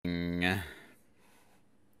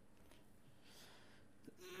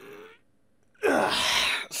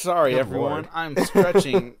Sorry, Good everyone. lord. I'm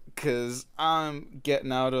stretching because I'm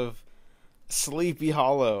getting out of Sleepy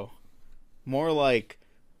Hollow. More like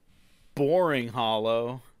boring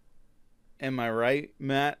hollow. Am I right,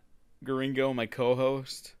 Matt Garingo, my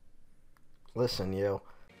co-host? Listen, you.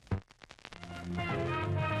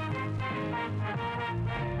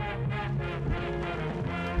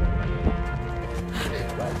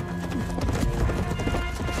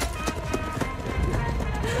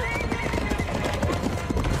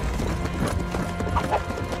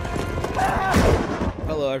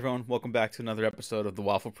 Hello, everyone. Welcome back to another episode of the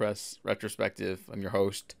Waffle Press Retrospective. I'm your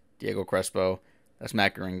host, Diego Crespo. That's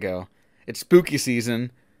Matt Garingo. It's spooky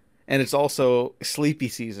season, and it's also sleepy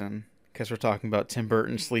season because we're talking about Tim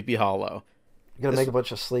Burton's Sleepy Hollow. You gonna make a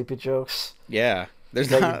bunch of sleepy jokes? Yeah, there's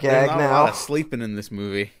Is that your not, gag there's not a now? lot of sleeping in this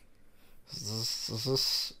movie.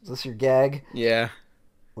 Is this your gag? Yeah.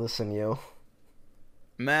 Listen, you.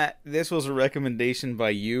 Matt, this was a recommendation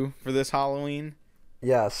by you for this Halloween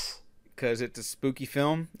Yes. because it's a spooky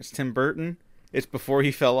film. It's Tim Burton. It's before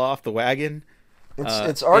he fell off the wagon.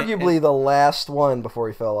 It's arguably the last one before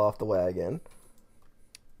he fell off the wagon.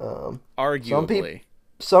 Arguably.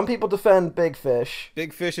 Some people defend Big Fish.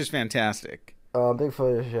 Big Fish is fantastic. Big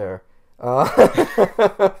Fish, sure.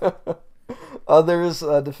 Others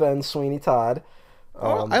defend Sweeney Todd.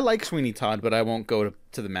 I like Sweeney Todd, but I won't go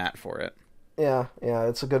to the mat for it. Yeah,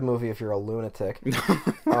 it's a good movie if you're a lunatic. Then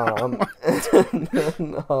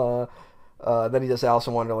he does Alice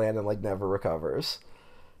in Wonderland and never recovers.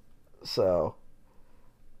 So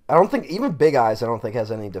I don't think even Big Eyes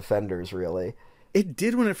has any defenders really. It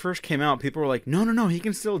did when it first came out. People were like, no, he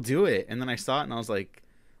can still do it. And then I saw it and I was like,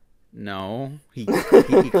 no, he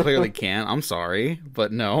clearly can't. I'm sorry,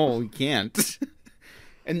 but no, he can't.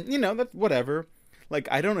 And, that's whatever.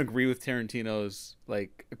 I don't agree with Tarantino's,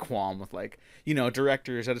 qualm with,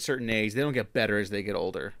 directors at a certain age, they don't get better as they get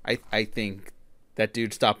older. I think that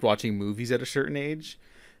dude stopped watching movies at a certain age.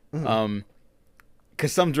 Mm-hmm.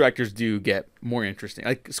 Because some directors do get more interesting.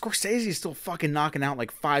 Scorsese is still fucking knocking out,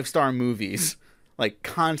 5-star movies.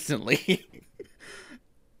 Constantly.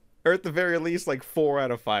 Or at the very least, 4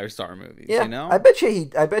 out of 5-star movies, Yeah, you know? I bet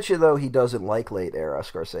you though he doesn't like late era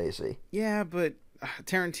Scorsese. Yeah, but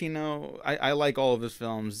Tarantino, I like all of his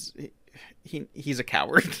films. He's a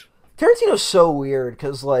coward. Tarantino's so weird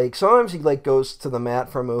because sometimes he goes to the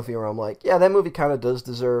mat for a movie where I'm like, yeah, that movie kind of does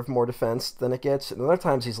deserve more defense than it gets, and other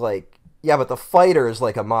times he's like, yeah, but The Fighter is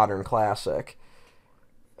a modern classic,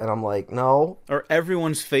 and I'm like, no. Or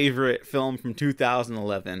everyone's favorite film from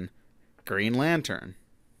 2011, Green Lantern.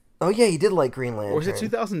 Oh yeah, he did like Green Lantern. Or was it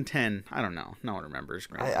 2010? I don't know. No one remembers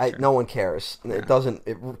Green Lantern. No one cares. Yeah.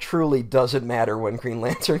 It truly doesn't matter when Green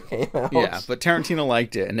Lantern came out. Yeah, but Tarantino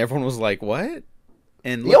liked it, and everyone was like, what?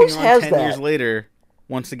 And he always looking on has 10 that. years later,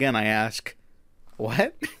 once again I ask,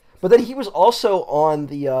 what? But then he was also on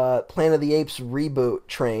the Planet of the Apes reboot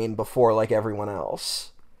train before everyone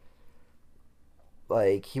else.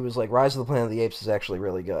 He was Rise of the Planet of the Apes is actually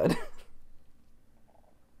really good.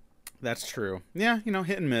 That's true. Yeah,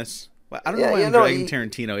 hit and miss. I don't know why I'm dragging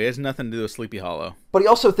Tarantino. He has nothing to do with Sleepy Hollow. But he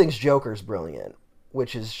also thinks Joker's brilliant,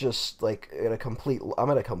 which is just I'm at a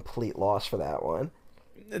complete loss for that one.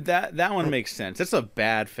 That one makes sense. It's a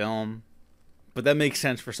bad film, but that makes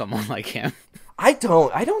sense for someone like him. I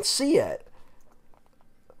don't see it.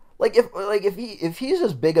 If he's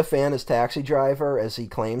as big a fan as Taxi Driver as he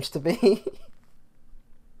claims to be,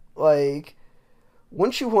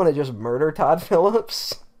 wouldn't you want to just murder Todd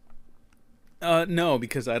Phillips? No,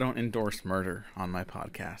 because I don't endorse murder on my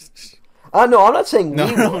podcasts. No, I'm not saying no.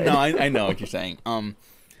 I I know what you're saying.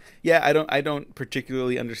 Yeah, I don't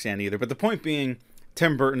particularly understand either. But the point being,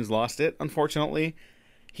 Tim Burton's lost it. Unfortunately,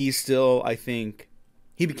 he's still, I think,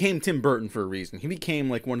 he became Tim Burton for a reason. He became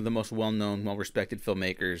one of the most well-known, well-respected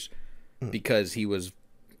filmmakers because he was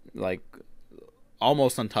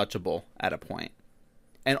almost untouchable at a point.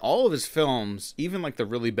 And all of his films, even the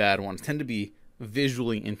really bad ones, tend to be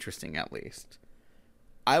visually interesting, at least.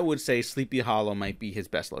 I would say Sleepy Hollow might be his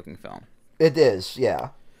best looking film. It is, yeah.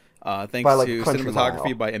 Thanks by, to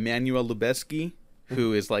cinematography by Emmanuel Lubezki,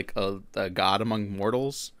 who is a god among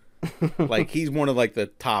mortals. He's one of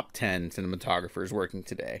the top 10 cinematographers working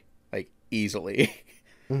today, easily.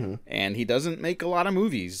 Mm-hmm. And he doesn't make a lot of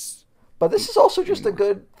movies. But this is also just a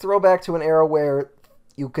good throwback to an era where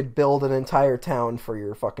you could build an entire town for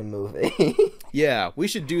your fucking movie. Yeah, we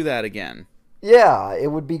should do that again. Yeah,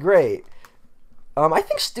 it would be great. I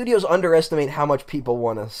think studios underestimate how much people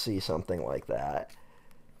want to see something like that.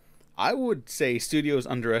 I would say studios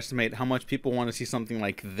underestimate how much people want to see something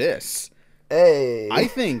like this. Hey. I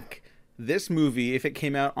think this movie, if it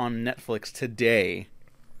came out on Netflix today,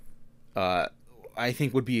 I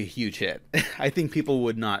think would be a huge hit. I think people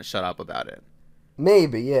would not shut up about it.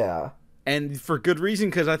 Maybe, yeah. And for good reason,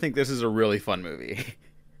 because I think this is a really fun movie.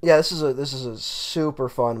 Yeah, this is a super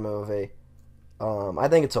fun movie. I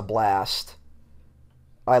think it's a blast.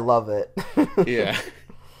 I love it. Yeah.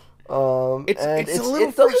 It's And a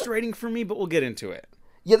little frustrating for me, but we'll get into it.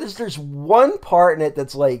 Yeah, there's one part in it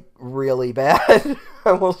that's like really bad.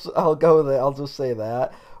 I'll go there. I'll just say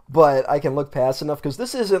that. But I can look past enough because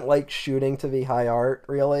this isn't like shooting to be high art,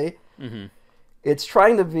 really. Mm-hmm. It's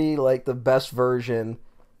trying to be like the best version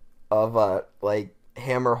of a like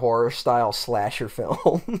Hammer horror style slasher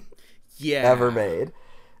film Yeah. ever made,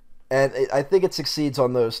 and I think it succeeds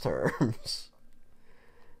on those terms.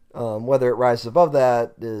 Whether it rises above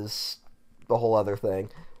that is the whole other thing,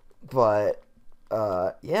 but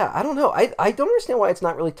yeah, I don't know. I don't understand why it's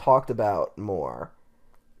not really talked about more.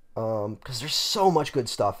 Because there's so much good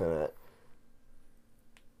stuff in it.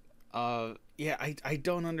 Yeah, I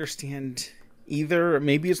don't understand either.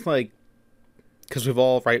 Maybe it's like because we've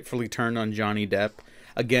all rightfully turned on Johnny Depp.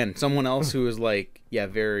 Again, someone else who is like, yeah,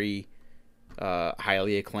 very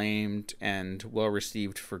highly acclaimed and well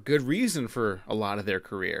received for good reason for a lot of their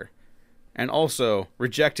career. And also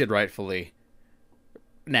rejected rightfully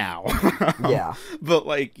now. Yeah. But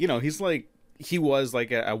like, you know, he was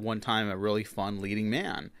like at one time a really fun leading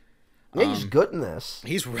man. Yeah, he's good in this.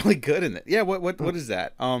 He's really good in it. Yeah, what is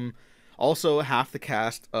that? Also half the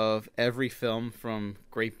cast of every film from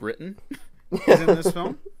Great Britain is in this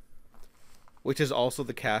film, which is also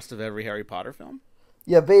the cast of every Harry Potter film.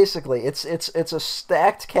 Yeah, basically, it's a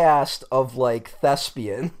stacked cast of like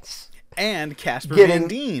thespians And Casper Van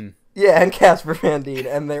Dien. Yeah, and Casper Van Dien,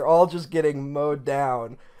 and they're all just getting mowed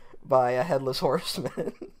down by a headless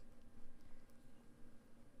horseman.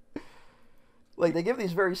 Like, they give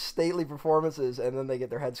these very stately performances, and then they get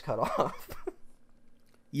their heads cut off.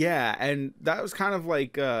 Yeah, and that was kind of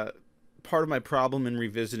like part of my problem in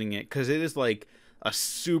revisiting it, because it is like a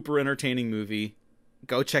super entertaining movie.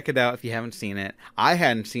 Go check it out if you haven't seen it. I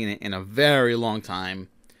hadn't seen it in a very long time.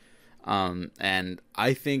 And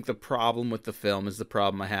I think the problem with the film is the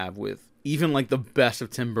problem I have with even like the best of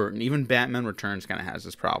Tim Burton. Even Batman Returns kind of has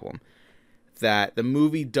this problem. That the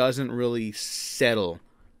movie doesn't really settle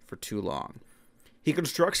for too long. He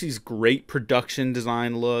constructs these great production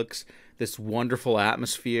design looks, this wonderful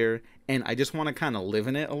atmosphere, and I just want to kind of live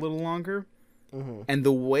in it a little longer. Mm-hmm. And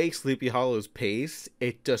the way Sleepy Hollow's paced,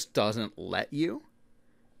 it just doesn't let you.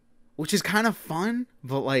 Which is kind of fun,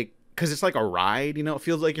 but like, because it's like a ride, you know? It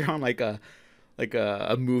feels like you're on like a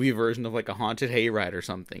movie version of like a haunted hayride or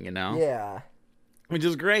something, you know? Yeah. Which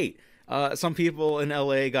is great. Some people in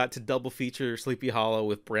LA got to double feature Sleepy Hollow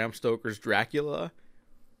with Bram Stoker's Dracula,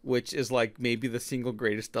 which is like maybe the single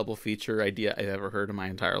greatest double feature idea I've ever heard in my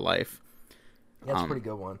entire life. That's a pretty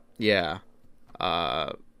good one. Yeah.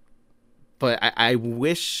 But I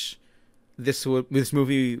wish this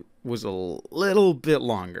movie was a little bit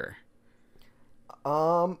longer.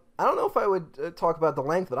 I don't know if I would talk about the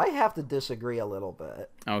length, but I have to disagree a little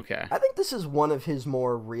bit. Okay. I think this is one of his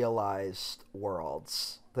more realized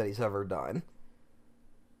worlds that he's ever done.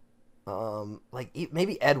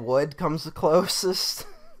 Maybe Ed Wood comes the closest.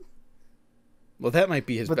 Well, that might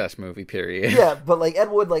be his best movie, period. Yeah, but like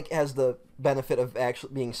Ed Wood like has the benefit of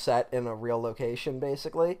actually being set in a real location,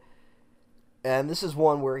 basically. And this is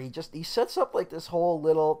one where he sets up like this whole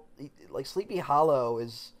little like Sleepy Hollow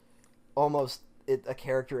is almost a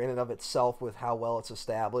character in and of itself with how well it's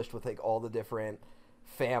established with like all the different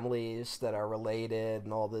families that are related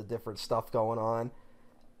and all the different stuff going on.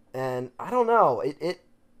 And I don't know, it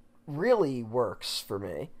really works for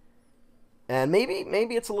me. And maybe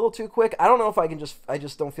it's a little too quick. I don't know if I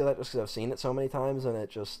just don't feel that just because I've seen it so many times and it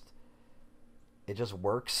just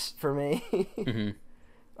works for me. Mm-hmm.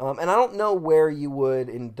 And I don't know where you would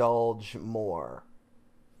indulge more.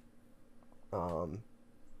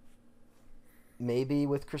 Maybe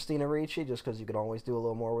with Christina Ricci, just because you can always do a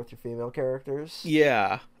little more with your female characters.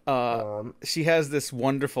 Yeah. She has this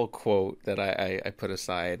wonderful quote that I put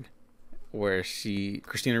aside where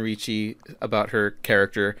Christina Ricci, about her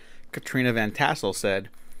character, Katrina Van Tassel, said,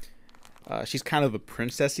 she's kind of a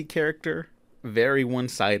princessy character, very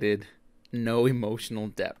one-sided, no emotional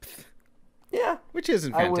depth. Yeah. Which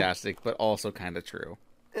isn't fantastic, but also kind of true.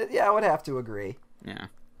 Yeah, I would have to agree. Yeah.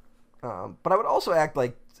 But I would also act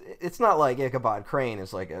like it's not like Ichabod Crane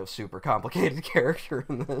is like a super complicated character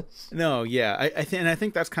in this. No, yeah. I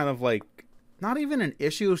think that's kind of like not even an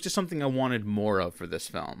issue. It's just something I wanted more of for this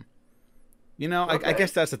film. You know, okay. I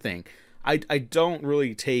guess that's the thing. I don't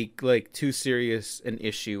really take like too serious an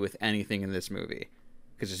issue with anything in this movie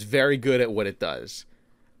because it's very good at what it does.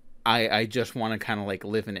 I just want to kind of like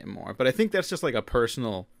live in it more. But I think that's just like a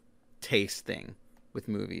personal taste thing with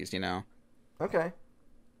movies, you know? Okay.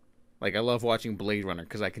 Like I love watching Blade Runner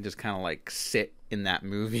because I can just kind of like sit in that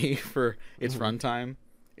movie for its runtime.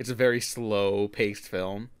 It's a very slow paced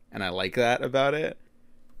film, and I like that about it.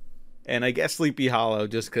 And I guess Sleepy Hollow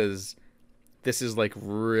just because this is like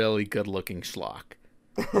really good looking schlock.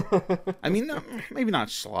 I mean, no, maybe not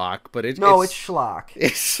schlock, but it's schlock.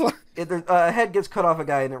 It's a head gets cut off a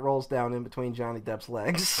guy and it rolls down in between Johnny Depp's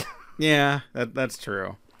legs. Yeah, that's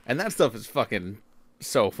true. And that stuff is fucking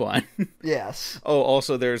so fun. Yes. Oh,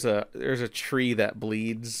 also there's a tree that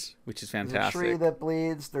bleeds, which is fantastic. There's a tree that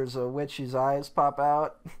bleeds. There's a witch whose eyes pop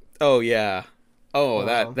out. Oh yeah. Oh,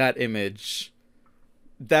 that image.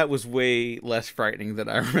 That was way less frightening than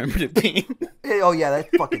I remembered it being. Oh yeah,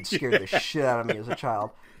 that fucking scared the shit out of me as a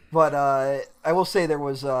child. But I will say there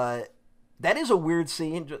was that is a weird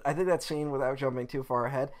scene. I think that scene, without jumping too far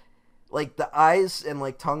ahead, like the eyes and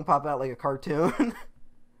like tongue pop out like a cartoon.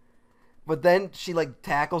 But then she like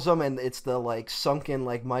tackles him, and it's the like sunken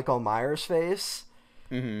like Michael Myers face.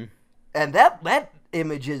 Mm-hmm. And that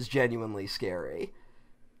image is genuinely scary.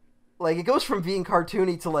 Like it goes from being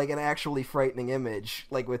cartoony to like an actually frightening image,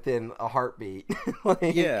 like within a heartbeat.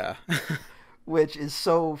 Like, yeah. Which is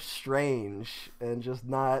so strange and just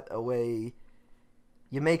not a way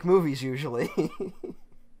you make movies usually.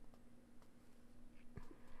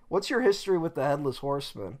 What's your history with the Headless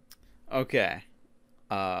Horseman? Okay.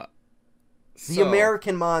 The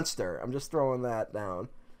American Monster. I'm just throwing that down.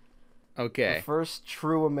 Okay. The first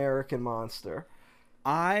true American monster.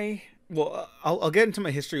 I'll get into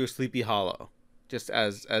my history with Sleepy Hollow, just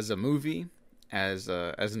as a movie, as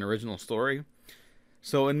an original story.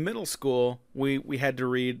 So in middle school, we had to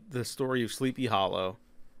read the story of Sleepy Hollow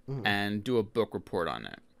and do a book report on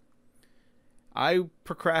it. I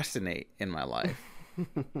procrastinate in my life.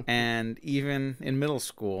 And even in middle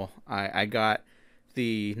school, I got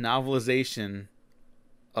the novelization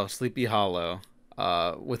of Sleepy Hollow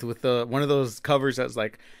with one of those covers that's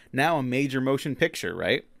like now a major motion picture,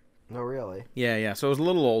 right? No, really? Yeah. So it was a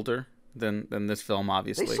little older than this film,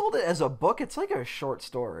 obviously. They sold it as a book. It's like a short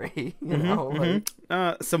story, you know?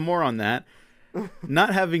 Like... some more on that.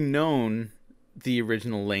 Not having known the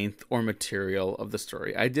original length or material of the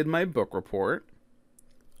story, I did my book report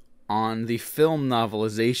on the film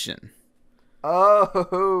novelization.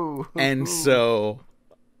 Oh. And so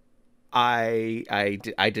I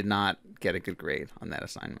did not get a good grade on that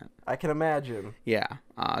assignment. I can imagine. Yeah,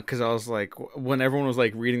 because I was like, when everyone was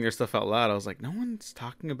like reading their stuff out loud, I was like, no one's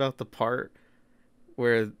talking about the part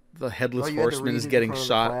where the Headless Horseman is getting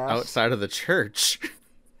shot outside of the church.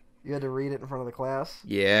 You had to read it in front of the class?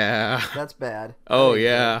 Yeah. That's bad. Oh,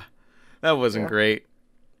 yeah. That wasn't great.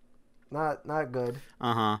 Not good.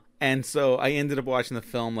 Uh-huh. And so I ended up watching the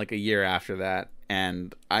film like a year after that,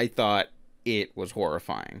 and I thought it was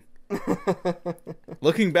horrifying.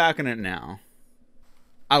 Looking back on it now,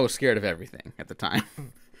 I was scared of everything at the time.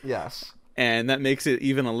 Yes. And that makes it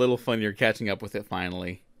even a little funnier catching up with it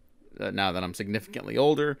finally, now that I'm significantly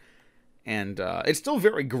older. And it's still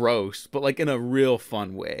very gross, but like in a real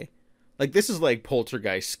fun way. Like this is like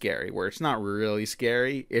Poltergeist scary, where it's not really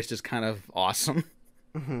scary, it's just kind of awesome.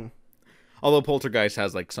 Mm-hmm. Although Poltergeist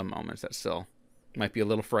has like some moments that still might be a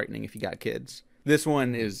little frightening if you got kids. This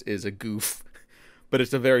one is a goof, but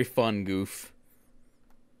it's a very fun goof.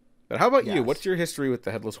 But how about you? What's your history with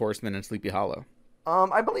the Headless Horseman and Sleepy Hollow?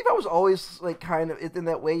 I believe I was always like kind of in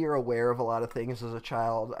that way. You're aware of a lot of things as a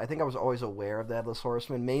child. I think I was always aware of the Headless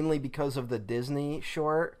Horseman, mainly because of the Disney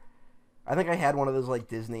short. I think I had one of those like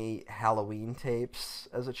Disney Halloween tapes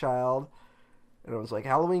as a child, and it was like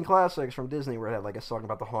Halloween classics from Disney, where it had like a song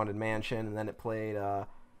about the Haunted Mansion, and then it played.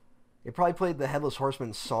 It probably played the Headless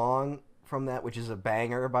Horseman song from that, which is a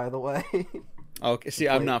banger, by the way. Okay, see,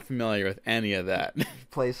 I'm not familiar with any of that.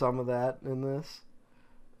 Play some of that in this.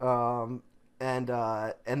 And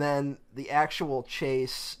then the actual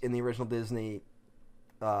chase in the original Disney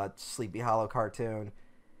Sleepy Hollow cartoon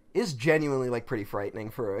is genuinely like pretty frightening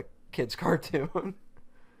for a kid's cartoon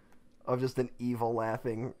of just an evil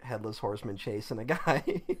laughing Headless Horseman chasing a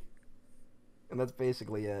guy. And that's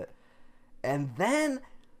basically it. And then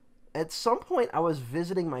at some point I was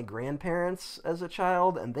visiting my grandparents as a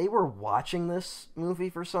child, and they were watching this movie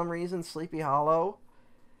for some reason, Sleepy Hollow.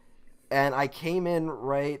 And I came in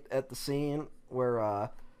right at the scene where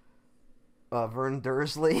Vern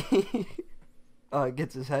Dursley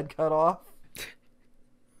gets his head cut off.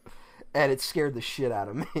 And it scared the shit out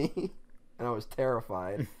of me. And I was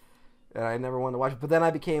terrified. And I never wanted to watch it. But then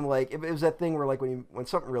I became like... It was that thing where like when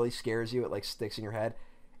something really scares you, it like sticks in your head.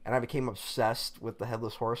 And I became obsessed with the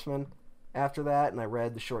Headless Horseman. after that, and I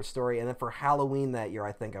read the short story. And then for Halloween that year,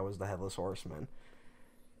 I think I was the Headless Horseman.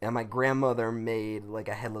 And my grandmother made like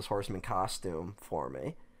a Headless Horseman costume for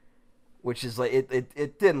me, which is like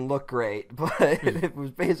it didn't look great, but it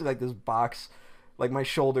was basically like this box. Like my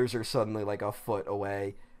shoulders are suddenly like a foot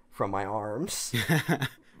away from my arms,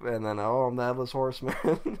 and then I'm the Headless Horseman,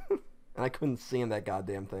 and I couldn't see in that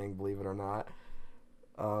goddamn thing, believe it or not.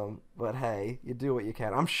 But hey, you do what you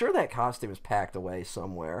can. I'm sure that costume is packed away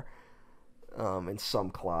somewhere, in some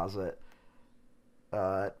closet.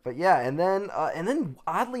 But yeah, and then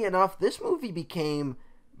oddly enough, this movie became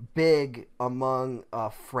big among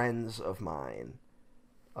friends of mine.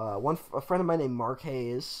 A friend of mine named Mark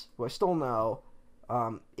Hayes, who I still know,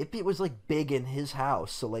 it was like big in his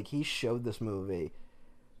house, so like he showed this movie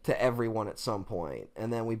to everyone at some point,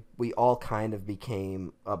 and then we all kind of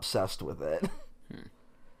became obsessed with it.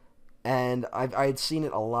 And I'd seen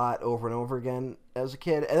it a lot over and over again as a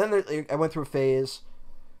kid, and then I went through a phase,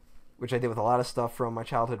 which I did with a lot of stuff from my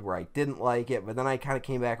childhood, where I didn't like it, but then I kind of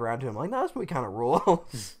came back around to it. I'm like, no, this movie kind of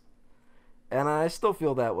rules. And I still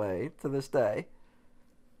feel that way to this day.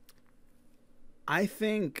 I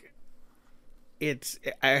think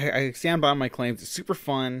I stand by my claims. It's super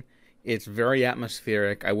fun. It's very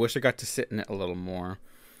atmospheric. I wish I got to sit in it a little more.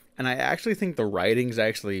 And I actually think the writing's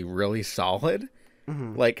actually really solid.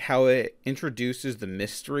 Mm-hmm. Like how it introduces the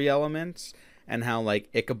mystery elements, and how like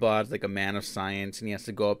Ichabod's like a man of science and he has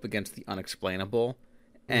to go up against the unexplainable.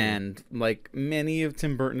 Mm-hmm. And like many of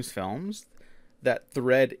Tim Burton's films, that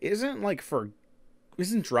thread isn't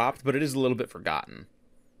dropped, but it is a little bit forgotten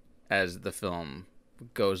as the film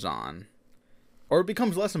goes on. Or it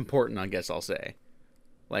becomes less important, I guess I'll say.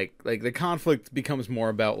 Like the conflict becomes more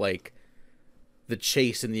about like the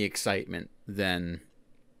chase and the excitement than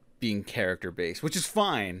being character based, which is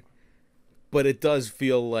fine, but it does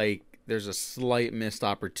feel like there's a slight missed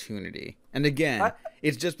opportunity. And again,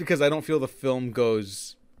 it's just because I don't feel the film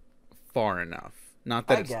goes far enough. Not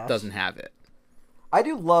that it doesn't have it. I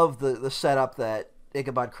do love the setup that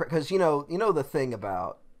Ichabod, because you know the thing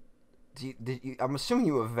about. I'm assuming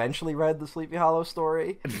you eventually read the Sleepy Hollow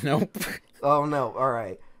story. Nope. Oh no! All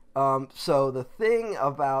right. So the thing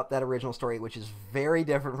about that original story, which is very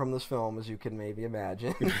different from this film, as you can maybe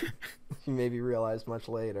imagine, you maybe realized much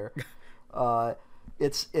later,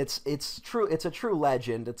 it's true. It's a true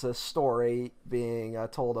legend. It's a story being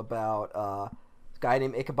told about a guy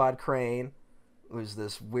named Ichabod Crane, who's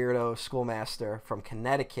this weirdo schoolmaster from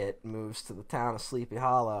Connecticut, moves to the town of Sleepy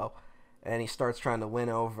Hollow, and he starts trying to win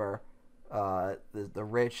over the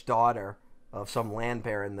rich daughter of some land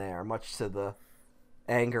baron there, much to the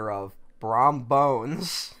anger of Brom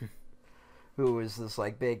Bones, who is this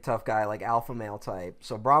like big tough guy, like alpha male type.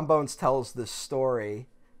 So Brom Bones tells this story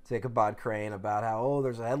to Ichabod Crane about how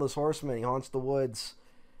there's a headless horseman, he haunts the woods,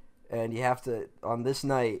 and you have to, on this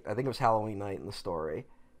night, I think it was Halloween night in the story,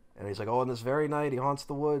 and he's like, on this very night he haunts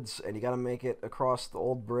the woods, and you got to make it across the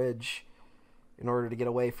old bridge in order to get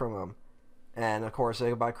away from him. And of course,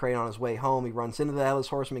 Ichabod Crane, on his way home, he runs into the headless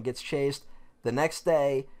horseman, gets chased. The next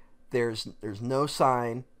day, there's no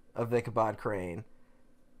sign of Ichabod Crane.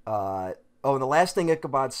 And the last thing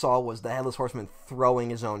Ichabod saw was the headless horseman throwing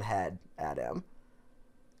his own head at him.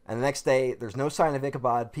 And the next day, there's no sign of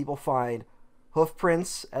Ichabod. People find hoof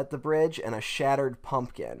prints at the bridge and a shattered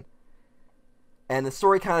pumpkin. And the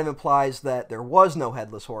story kind of implies that there was no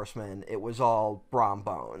headless horseman. It was all Brom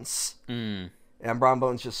Bones. And Brom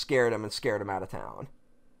Bones just scared him out of town.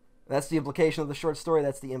 That's the implication of the short story.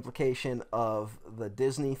 That's the implication of the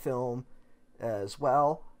Disney film as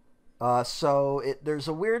well. So there's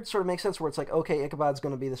a weird sort of makes sense where it's like, okay, Ichabod's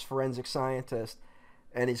going to be this forensic scientist,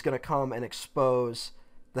 and he's going to come and expose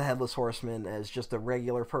the Headless Horseman as just a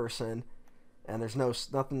regular person, and there's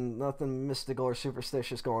nothing mystical or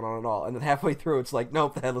superstitious going on at all. And then halfway through, it's like,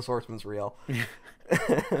 nope, the Headless Horseman's real.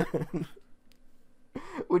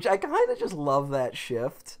 Which I kind of just love that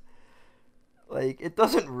shift. Like, it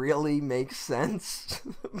doesn't really make sense,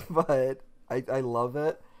 but I love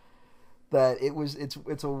it. That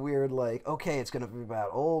it's a weird, like, okay, it's going to be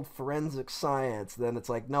about old forensic science. Then it's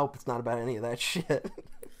like, nope, it's not about any of that shit.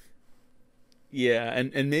 Yeah,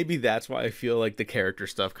 and maybe that's why I feel like the character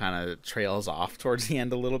stuff kind of trails off towards the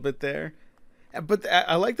end a little bit there. But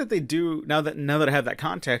I like that they do, now that I have that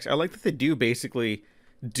context, I like that they do basically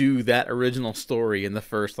do that original story in the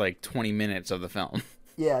first, like, 20 minutes of the film.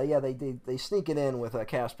 Yeah, they sneak it in with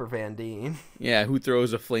Casper Van Dien. Yeah, who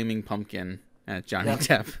throws a flaming pumpkin at Johnny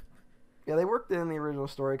Depp. Yeah, they worked in the original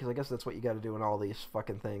story because I guess that's what you got to do in all these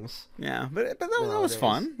fucking things. Yeah, but that was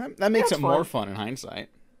fun. That makes it more fun in hindsight.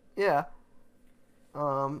 Yeah.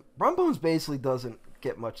 Brom Bones basically doesn't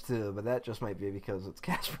get much to, but that just might be because it's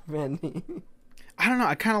Casper Van Dien. I don't know.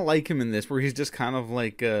 I kind of like him in this, where he's just kind of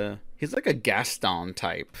like he's like a Gaston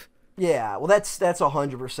type. Yeah, well, that's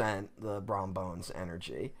 100% the Brom Bones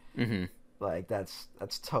energy. Mm-hmm. Like that's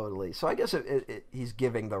totally. So I guess he's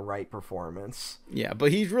giving the right performance. Yeah,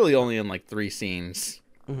 but he's really only in like 3 scenes.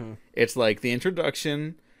 Mm-hmm. It's like the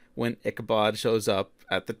introduction when Ichabod shows up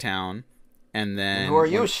at the town, and then Who are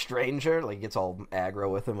you, stranger? Like gets all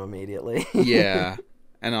aggro with him immediately. Yeah,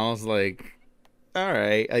 and I was like, all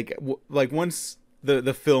right, like once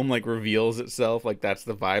the film like reveals itself, like that's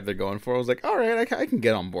the vibe they're going for. I was like, all right, I can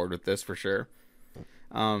get on board with this for sure.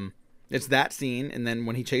 It's that scene, and then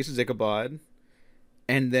when he chases Ichabod,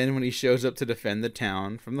 and then when he shows up to defend the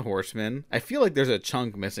town from the horsemen, I feel like there's a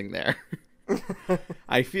chunk missing there.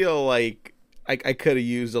 I feel like I could have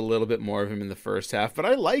used a little bit more of him in the first half, but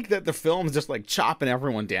I like that the film's just like chopping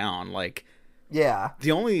everyone down. Like, yeah,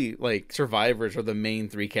 the only like survivors are the main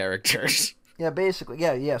 3 characters. Yeah, basically,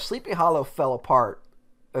 yeah. Sleepy Hollow fell apart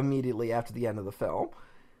immediately after the end of the film.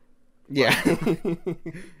 Yeah,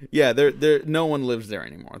 yeah. There. No one lives there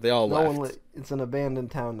anymore. They all left. It's an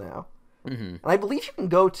abandoned town now. Mm-hmm. And I believe you can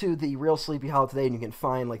go to the real Sleepy Hollow today, and you can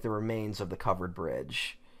find like the remains of the covered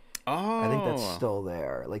bridge. Oh, I think that's still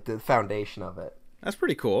there, like the foundation of it. That's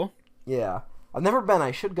pretty cool. Yeah, I've never been.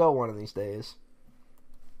 I should go one of these days.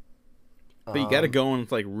 But you got to go when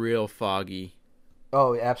it's like real foggy.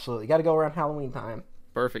 Oh, absolutely. You got to go around Halloween time.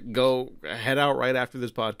 Perfect. Head out right after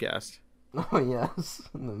this podcast. Oh, yes.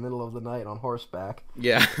 In the middle of the night on horseback.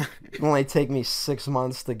 Yeah. It'll only take me 6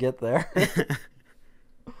 months to get there.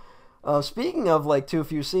 Speaking of, like, too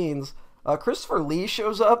few scenes, Christopher Lee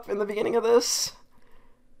shows up in the beginning of this,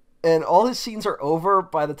 and all his scenes are over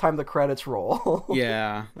by the time the credits roll.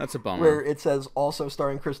 Yeah, that's a bummer. Where it says, also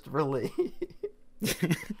starring Christopher Lee.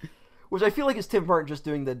 Which I feel like is Tim Burton just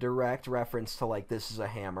doing the direct reference to, like, this is a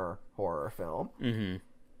Hammer horror film. Mm-hmm.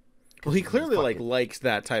 Well, he clearly likes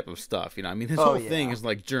that type of stuff, you know. I mean, his whole thing is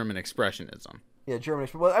like German expressionism. Yeah, German.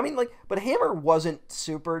 Well, I mean, like, but Hammer wasn't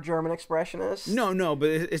super German expressionist. No, but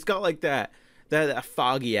it's got like that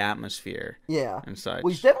foggy atmosphere. Yeah, and such.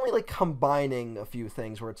 Well, he's definitely like combining a few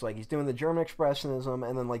things where it's like he's doing the German expressionism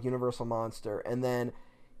and then like Universal Monster, and then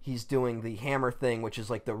he's doing the Hammer thing, which is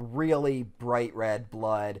like the really bright red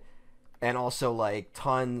blood. And also, like,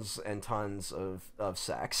 tons and tons of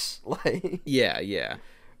sex. Like, yeah.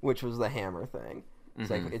 Which was the Hammer thing.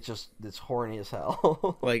 It's like, it's horny as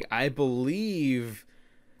hell. Like, I believe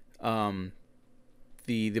the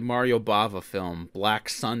Mario Bava film, Black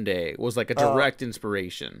Sunday, was like a direct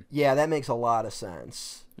inspiration. Yeah, that makes a lot of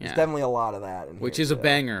sense. Yeah. There's definitely a lot of that in here. Which is a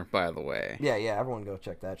banger, by the way. Yeah, everyone go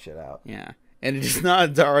check that shit out. Yeah. And it is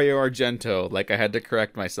not Dario Argento, like I had to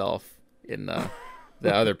correct myself in the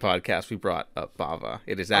other podcast we brought up Bava.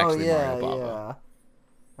 It is actually Mario Bava. Yeah.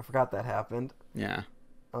 I forgot that happened. Yeah.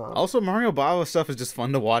 Also, Mario Bava stuff is just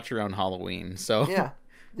fun to watch around Halloween. So yeah,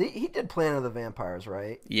 he did Planet of the Vampires,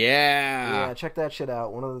 right? Yeah. Check that shit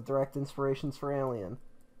out. One of the direct inspirations for Alien.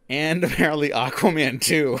 And apparently Aquaman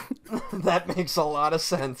too. That makes a lot of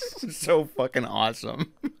sense. So fucking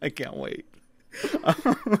awesome. I can't wait.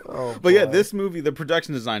 But yeah, this movie, the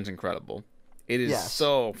production design's incredible. It is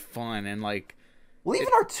so fun and like. Well,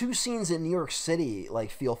 even our 2 scenes in New York City,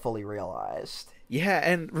 like, feel fully realized. Yeah,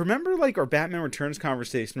 and remember, like, our Batman Returns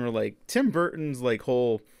conversation where, like, Tim Burton's, like,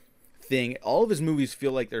 whole thing, all of his movies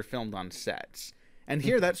feel like they're filmed on sets. And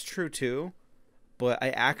here, that's true, too. But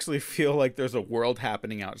I actually feel like there's a world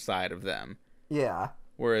happening outside of them. Yeah.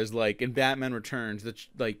 Whereas, like, in Batman Returns,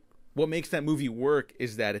 what makes that movie work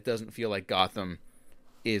is that it doesn't feel like Gotham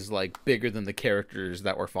is like bigger than the characters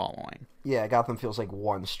that we're following. Yeah, Gotham feels like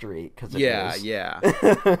one street because yeah.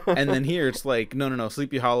 And then here it's like no,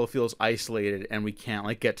 Sleepy Hollow feels isolated and we can't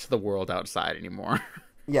like get to the world outside anymore.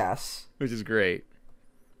 Yes, which is great.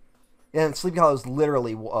 Yeah, and Sleepy Hollow is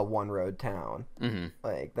literally a one road town. Mm-hmm.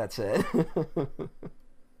 Like that's it. And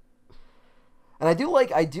I do like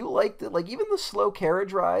that, like even the slow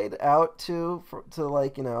carriage ride out to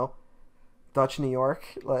like Dutch New York,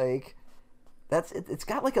 like. It's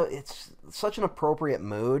got like it's such an appropriate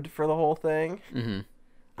mood for the whole thing. Mm-hmm.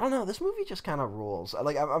 I don't know. This movie just kind of rules.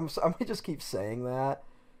 Like I might just keep saying that,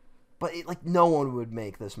 but like no one would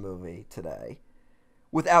make this movie today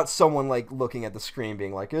without someone like looking at the screen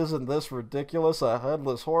being like, "Isn't this ridiculous? A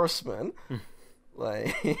headless horseman."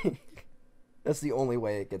 Like that's the only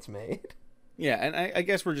way it gets made. Yeah, and I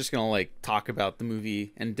guess we're just gonna like talk about the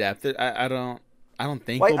movie in depth. I don't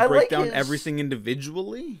think we'll break down everything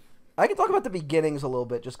individually. I can talk about the beginnings a little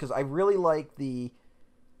bit, just because I really like he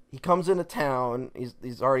comes into town.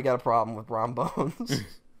 He's already got a problem with Brom Bones.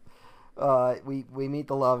 We meet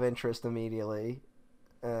the love interest immediately,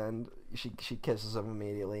 and she kisses him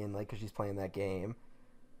immediately, and like because she's playing that game,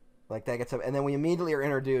 like that gets up, and then we immediately are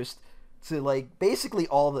introduced to like basically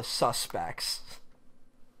all the suspects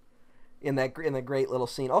in that great little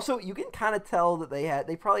scene. Also, you can kind of tell that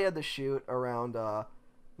they probably had to shoot around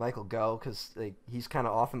Michael Gough because like, he's kind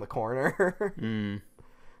of off in the corner.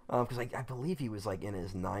 Because I believe he was like in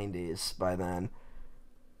his 90s by then.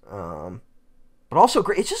 But also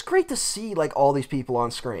great. It's just great to see like all these people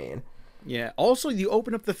on screen. Yeah. Also, you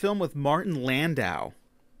open up the film with Martin Landau.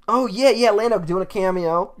 Oh yeah, Landau doing a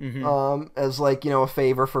cameo. As like a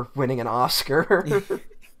favor for winning an Oscar.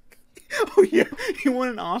 Oh yeah, he won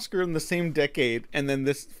an Oscar in the same decade, and then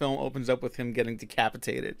this film opens up with him getting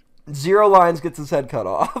decapitated. 0 lines, gets his head cut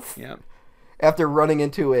off. Yeah. After running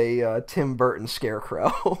into a Tim Burton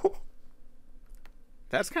scarecrow.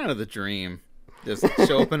 That's kind of the dream. Just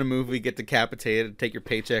show up in a movie, get decapitated, take your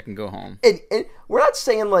paycheck, and go home. And we're not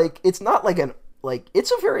saying like it's not like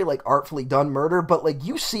it's a very like artfully done murder, but like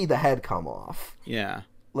you see the head come off. Yeah.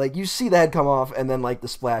 Like you see the head come off, and then like the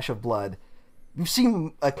splash of blood. You've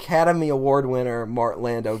seen Academy Award winner Martin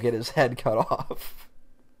Landau get his head cut off.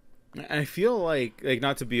 I feel like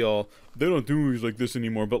not to be all, they don't do movies like this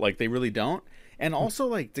anymore, but like they really don't. And also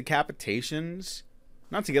like decapitations,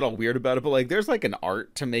 not to get all weird about it, but like there's like an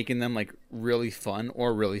art to making them like really fun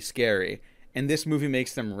or really scary. And this movie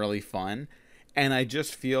makes them really fun. And I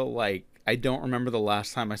just feel like I don't remember the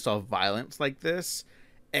last time I saw violence like this,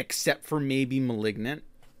 except for maybe Malignant,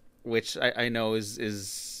 which I know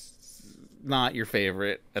is not your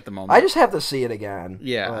favorite at the moment. I just have to see it again.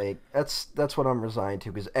 Yeah. Like, that's what I'm resigned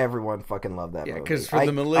to, because everyone fucking loved that movie. Yeah, because for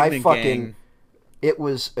the Malignant gang... It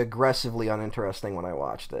was aggressively uninteresting when I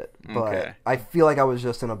watched it. But okay. I feel like I was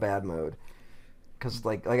just in a bad mood. Because,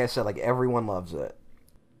 like I said, like everyone loves it.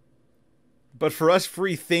 But for us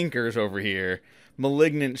free thinkers over here,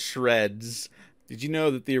 Malignant shreds. Did you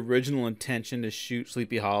know that the original intention to shoot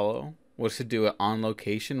Sleepy Hollow was to do it on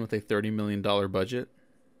location with a $30 million budget?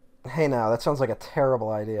 Hey now, that sounds like a terrible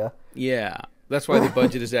idea. Yeah, that's why the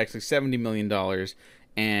budget is actually $70 million,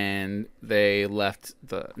 and they left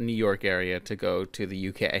the New York area to go to the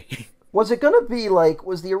UK. Was it going to be like,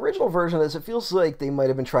 was the original version of this, it feels like they might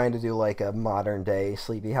have been trying to do like a modern day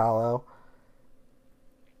Sleepy Hollow.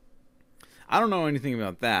 I don't know anything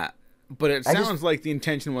about that, but it sounds like the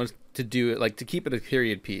intention was to do it, like to keep it a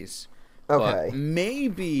period piece. Okay. But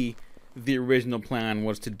maybe the original plan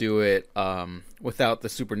was to do it without the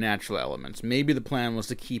supernatural elements. Maybe the plan was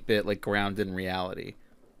to keep it like grounded in reality.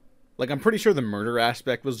 Like I'm pretty sure the murder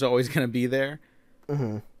aspect was always going to be there.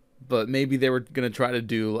 Mm-hmm. But maybe they were going to try to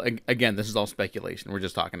do, again, this is all speculation. We're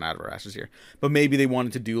just talking out of our asses here. But maybe they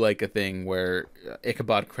wanted to do like a thing where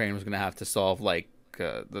Ichabod Crane was going to have to solve like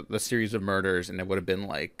the series of murders, and it would have been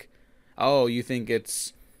like, oh, you think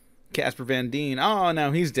it's Casper Van Dien? Oh,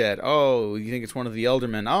 no, he's dead. Oh, you think it's one of the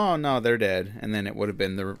Eldermen? Oh, no, they're dead. And then it would have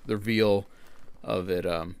been the reveal of it,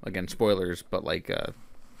 again, spoilers, but like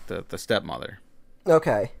the stepmother.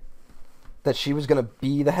 Okay. That she was going to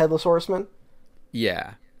be the Headless Horseman?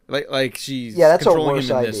 Yeah. Like she's that's controlling a worse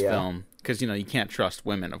him in this idea. film. Because, you can't trust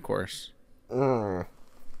women, of course. That's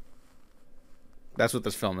what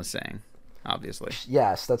this film is saying, obviously.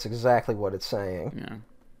 Yes, that's exactly what it's saying.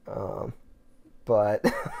 Yeah. But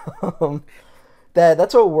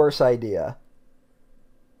that's a worse idea,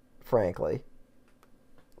 frankly.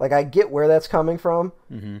 Like, I get where that's coming from.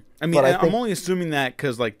 Mm-hmm. I mean, I'm only assuming that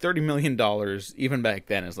because, like, $30 million, even back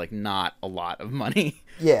then, is, like, not a lot of money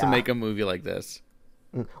to make a movie like this.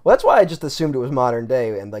 Well, that's why I just assumed it was modern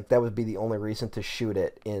day, and, like, that would be the only reason to shoot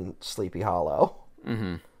it in Sleepy Hollow.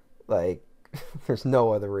 Mm-hmm. Like, there's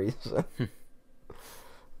no other reason.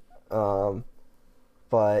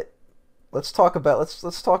 But let's talk about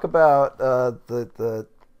the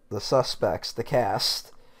suspects, the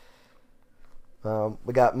cast.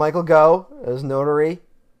 We got Michael Gough as Notary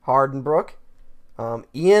Hardenbrook,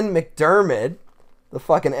 Ian McDiarmid, the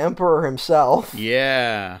fucking Emperor himself.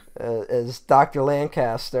 Yeah. As Dr.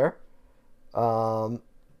 Lancaster.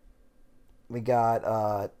 We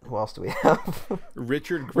got who else do we have?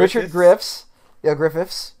 Richard Griffiths. Richard Griffiths. Yeah,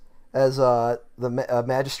 Griffiths as the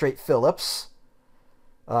Magistrate Phillips.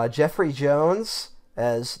 Jeffrey Jones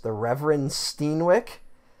as the Reverend Steenwick.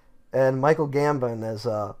 And Michael Gambon as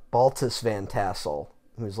Baltus Van Tassel,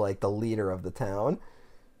 who's like the leader of the town.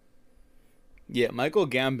 Yeah, Michael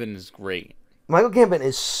Gambon is great. Michael Gambon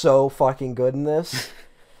is so fucking good in this.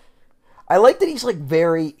 I like that he's like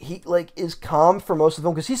he is calm for most of the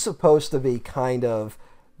film, because he's supposed to be kind of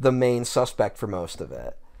the main suspect for most of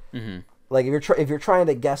it. Mm-hmm. Like if you're trying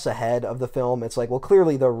to guess ahead of the film, it's like, well,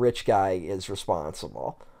 clearly the rich guy is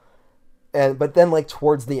responsible. but then like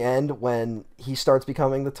towards the end when he starts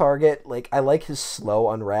becoming the target, like I like his slow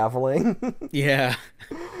unraveling. Yeah.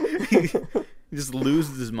 He just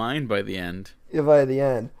loses his mind by the end. Yeah, by the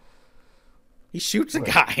end. He shoots a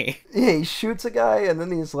guy. Yeah, he shoots a guy, and then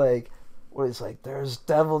he's like, there's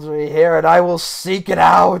devilry here, and I will seek it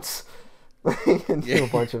out. And a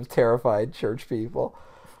bunch of terrified church people.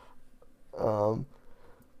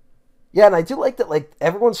 Yeah, and I do like that, like,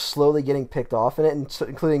 everyone's slowly getting picked off in it,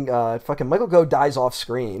 including fucking Michael Gough dies off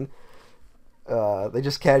screen. They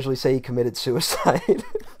just casually say he committed suicide.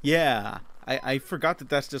 Yeah. I forgot that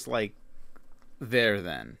that's just, like, there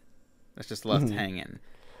then. That's just left hanging.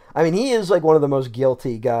 I mean, he is like one of the most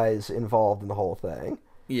guilty guys involved in the whole thing.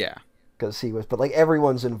 Yeah. Because but like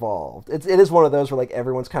everyone's involved. It is one of those where like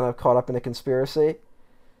everyone's kind of caught up in a conspiracy.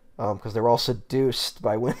 Because they're all seduced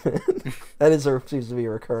by women. Seems to be a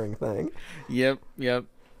recurring thing. Yep.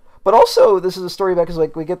 But also, this is a story about, because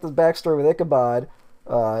like we get the backstory with Ichabod,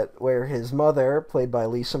 where his mother, played by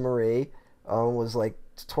Lisa Marie, was like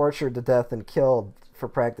tortured to death and killed for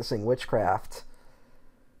practicing witchcraft.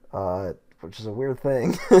 Which is a weird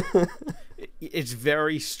thing. It's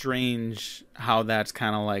very strange how that's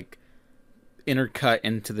kind of like intercut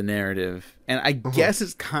into the narrative. And I guess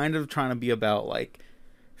it's kind of trying to be about like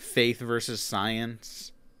faith versus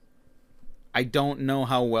science. I don't know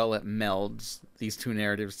how well it melds these two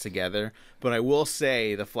narratives together, but I will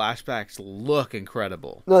say the flashbacks look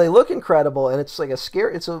incredible. No, they look incredible, and it's like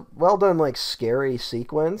it's a well done, like, scary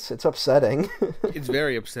sequence. It's upsetting. It's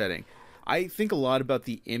very upsetting. I think a lot about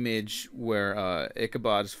the image where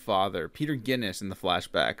Ichabod's father, Peter Guinness, in the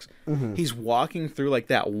flashbacks, he's walking through like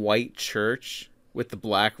that white church with the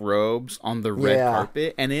black robes on the red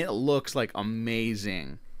carpet, and it looks like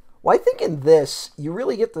amazing. Well, I think in this, you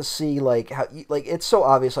really get to see like how, like, it's so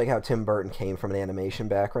obvious like how Tim Burton came from an animation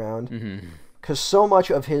background, because so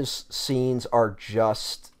much of his scenes are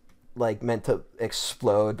just like meant to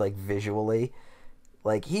explode like visually.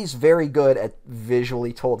 Like, he's very good at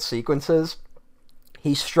visually told sequences.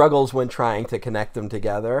 He struggles when trying to connect them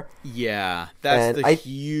together. Yeah, that's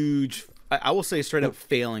huge... I will say straight up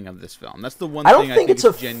failing of this film. That's the one thing I think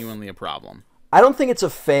is genuinely a problem. I don't think it's a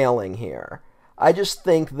failing here. I just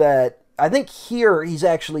think that... I think here he's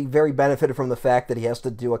actually very benefited from the fact that he has to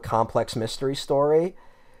do a complex mystery story,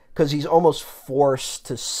 because he's almost forced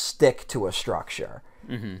to stick to a structure.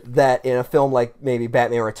 That in a film like maybe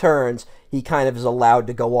Batman Returns, he kind of is allowed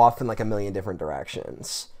to go off in like a million different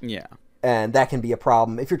directions. Yeah. And that can be a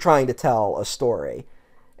problem if you're trying to tell a story.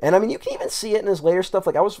 And I mean, you can even see it in his later stuff.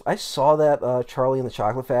 Like I saw that Charlie and the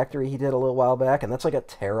Chocolate Factory he did a little while back, and that's like a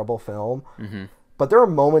terrible film. But there are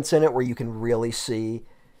moments in it where you can really see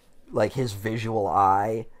like his visual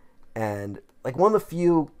eye, and like one of the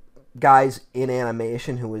few guys in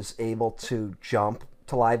animation who was able to jump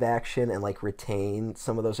to live action and like retain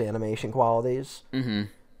some of those animation qualities.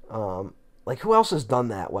 Like, who else has done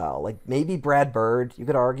that well? Like, maybe Brad Bird, you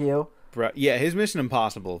could argue. Yeah, his Mission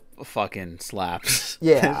Impossible fucking slaps.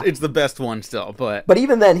 Yeah. It's the best one still, but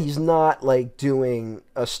even then, he's not like doing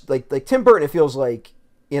like Tim Burton. It feels like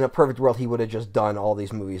in a perfect world he would have just done all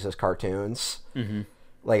these movies as cartoons,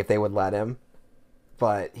 like if they would let him.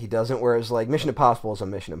 But he doesn't. Whereas like Mission Impossible is a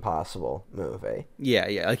Mission Impossible movie. Yeah.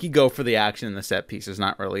 Like, you go for the action and the set pieces,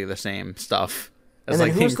 not really the same stuff as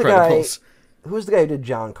like The who's Incredibles. Who's the guy who did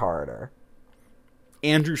John Carter?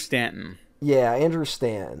 Andrew Stanton. Yeah, Andrew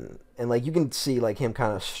Stanton. And like you can see like him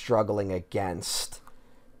kind of struggling against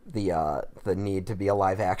the need to be a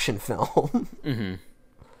live action film.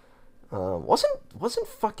 Wasn't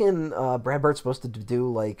fucking Brad Bird supposed to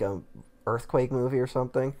do like a earthquake movie or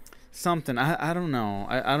something? Something. I don't know.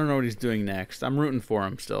 I don't know what he's doing next. I'm rooting for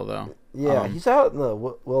him still, though. Yeah, he's out in the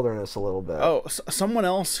wilderness a little bit. Oh, someone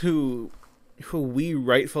else who we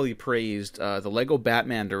rightfully praised, the Lego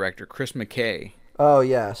Batman director, Chris McKay. Oh,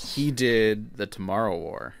 yes. He did The Tomorrow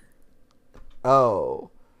War.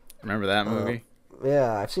 Oh. Remember that movie?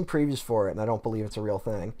 Yeah, I've seen previews for it, and I don't believe it's a real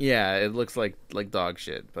thing. Yeah, it looks like dog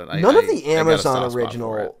shit. But none of the Amazon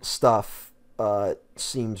original stuff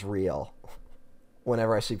seems real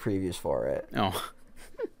whenever I see previews for it. Oh.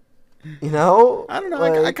 You know? I don't know.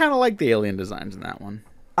 Like, I kind of like the alien designs in that one.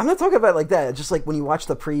 I'm not talking about like that. It's just like when you watch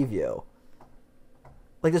the preview.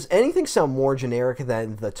 Like, does anything sound more generic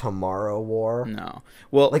than The Tomorrow War? No.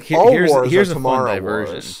 Well, like, here's a fun Tomorrow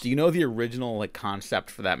diversion. Wars. Do you know the original like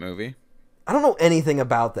concept for that movie? I don't know anything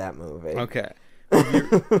about that movie. Okay.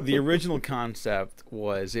 The original concept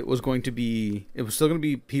was it was still going to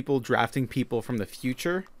be people drafting people from the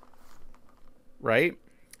future, right?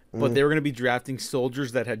 But they were going to be drafting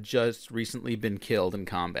soldiers that had just recently been killed in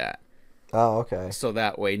combat. Oh, okay. so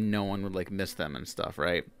that way no one would like miss them and stuff,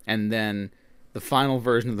 right? And then the final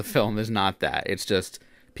version of the film is not that. It's just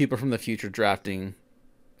people from the future drafting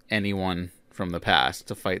anyone from the past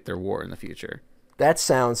to fight their war in the future. That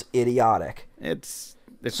sounds idiotic. It's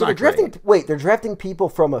So not they're drafting. great. Wait, they're drafting people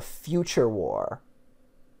from a future war.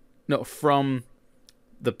 No, from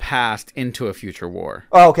the past into a future war.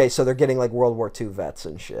 Oh, okay. So they're getting like World War II vets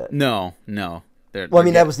and shit. No. Well, I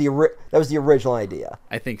mean, that was the original idea.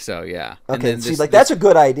 I think so, yeah. Okay, see, that's a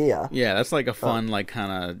good idea. Yeah, that's like a fun, like,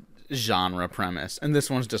 kind of genre premise. And this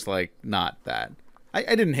one's just, like, not that. I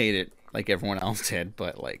didn't hate it like everyone else did,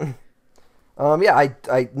 but, like... Yeah,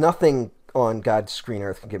 I nothing on God's green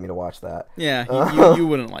earth can get me to watch that. Yeah, you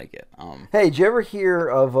wouldn't like it. Hey, did you ever hear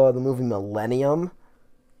of the movie Millennium?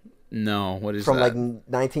 No, what is from that? Like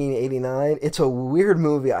 1989? It's a weird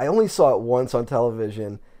movie. I only saw it once on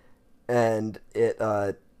television, and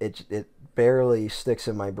it barely sticks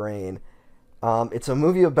in my brain. It's a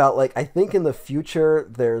movie about, like, I think in the future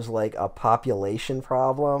there's like a population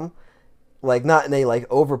problem, like not in a like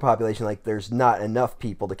overpopulation, like there's not enough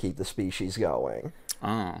people to keep the species going.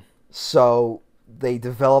 Oh. So they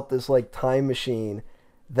develop this like time machine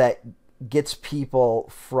that gets people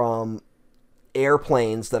from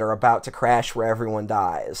airplanes that are about to crash where everyone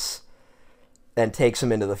dies and takes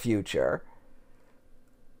them into the future.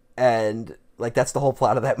 And like that's the whole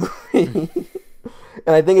plot of that movie.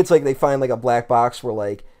 And I think it's like they find like a black box where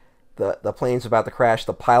like the plane's about to crash,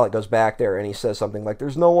 the pilot goes back there and he says something like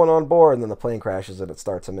there's no one on board, and then the plane crashes and it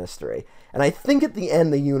starts a mystery. And I think at the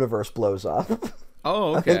end the universe blows up.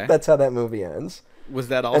 Oh, okay. I think that's how that movie ends. Was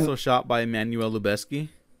that also shot by Emmanuel Lubezki?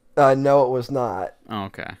 No, it was not. Oh,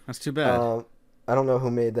 okay. That's too bad. I don't know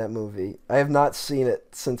who made that movie. I have not seen it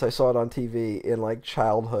since I saw it on TV in like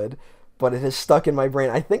childhood, but it has stuck in my brain.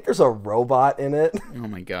 I think there's a robot in it. Oh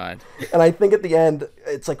my god. And I think at the end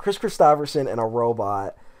it's like Chris Christopherson and a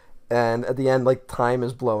robot, and at the end like time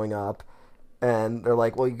is blowing up and they're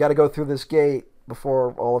like, well, you got to go through this gate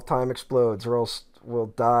before all of time explodes or else we'll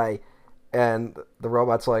die. And the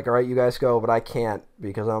robot's like, all right, you guys go, but I can't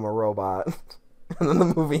because I'm a robot. And then the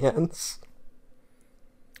movie ends.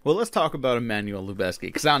 Well, let's talk about Emmanuel Lubezki,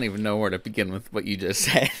 because I don't even know where to begin with what you just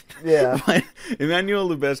said. Yeah. But Emmanuel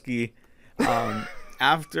Lubezki,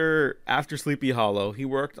 after Sleepy Hollow, he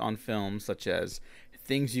worked on films such as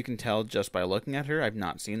Things You Can Tell Just by Looking at Her. I've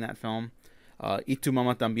not seen that film. Y Tu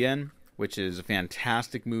Mama Tambien, which is a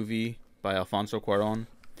fantastic movie by Alfonso Cuarón.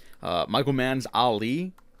 Michael Mann's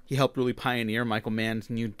Ali. He helped really pioneer Michael Mann's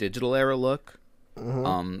new digital era look.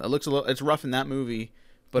 Mm-hmm. It looks it's rough in that movie,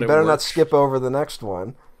 but you it better works. not skip over the next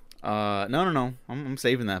one. No. I'm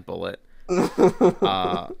saving that bullet.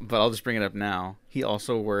 But I'll just bring it up now. He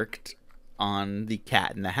also worked on the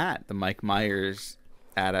Cat in the Hat, the Mike Myers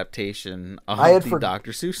adaptation of the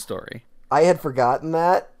Dr. Seuss story. I had forgotten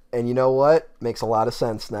that, and you know what? Makes a lot of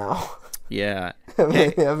sense now. Yeah.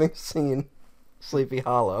 Having seen Sleepy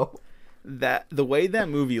Hollow. That the way that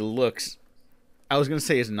movie looks, I was gonna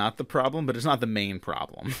say is not the problem, but it's not the main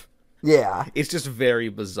problem. Yeah, it's just very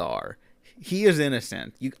bizarre. He is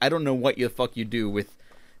innocent. I don't know what the fuck you do with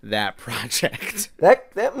that project.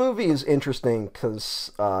 That movie is interesting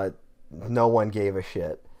because no one gave a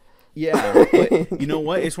shit. Yeah, but you know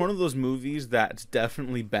what? It's one of those movies that's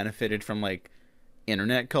definitely benefited from like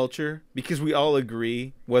internet culture, because we all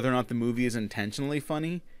agree whether or not the movie is intentionally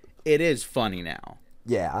funny, it is funny now.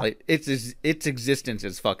 Yeah, like its existence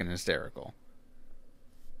is fucking hysterical.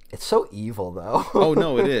 It's so evil, though. Oh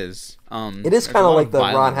no, it is. It is kind of like the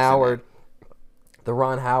Ron Howard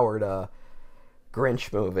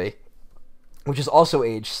Grinch movie, which is also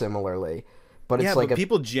aged similarly. But it's like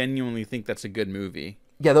people genuinely think that's a good movie.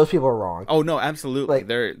 Yeah, those people are wrong. Oh no, absolutely.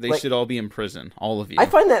 They should all be in prison, all of you. I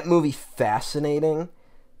find that movie fascinating,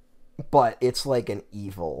 but it's like an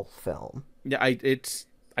evil film. Yeah,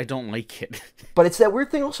 I don't like it. But it's that weird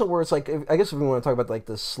thing also where it's like, I guess if we want to talk about like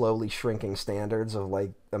the slowly shrinking standards of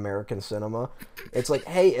like American cinema, it's like,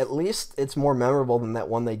 hey, at least it's more memorable than that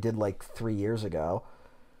one they did like 3 years ago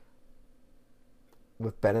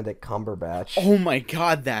with Benedict Cumberbatch. Oh my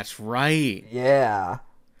god, that's right. Yeah.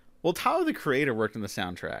 Well, Tyler the Creator worked on the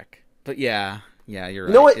soundtrack. But yeah, you're right.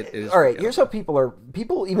 You know what? All right, here's how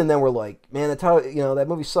people even then were like, man, that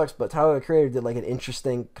movie sucks, but Tyler the Creator did like an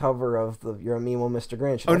interesting cover of the You're a Mean One, Mr.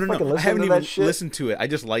 Grinch. Oh, no. I haven't even listened to it. I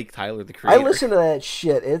just like Tyler the Creator. I listened to that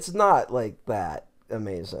shit. It's not like that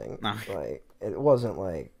amazing. Like, it wasn't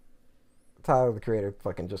like Tyler the Creator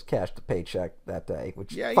fucking just cashed a paycheck that day,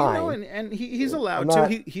 which is fine. You know, and he's allowed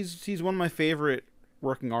to. He's one of my favorite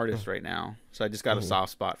working artists right now, so I just got a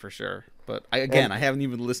soft spot for sure. But I haven't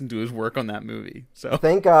even listened to his work on that movie. So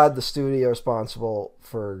thank God the studio responsible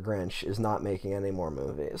for Grinch is not making any more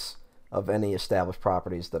movies of any established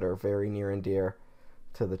properties that are very near and dear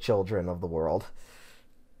to the children of the world.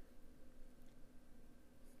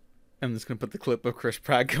 I'm just gonna put the clip of Chris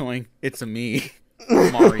Pratt going, "It's a me,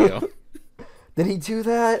 Mario." Did he do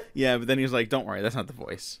that? Yeah, but then he was like, "Don't worry, that's not the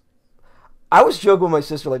voice." I was joking with my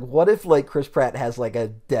sister, like, what if like Chris Pratt has like a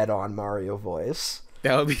dead-on Mario voice?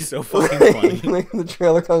 That would be so fucking funny. Like, the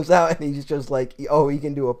trailer comes out and he's just like, oh, he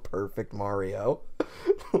can do a perfect Mario.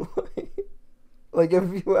 Like,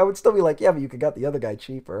 if you, I would still be like, yeah, but you could got the other guy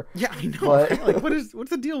cheaper. Yeah, I know. But, like, what's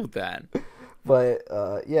the deal with that? But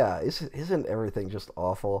yeah, isn't everything just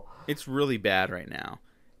awful? It's really bad right now.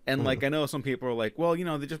 And like, I know some people are like, well,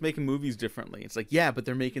 they're just making movies differently. It's like, yeah, but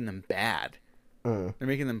they're making them bad. They're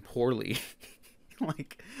making them poorly.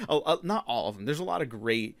 Like, not all of them. There's a lot of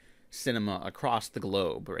great cinema across the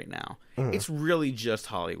globe right now. It's really just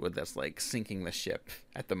Hollywood that's like sinking the ship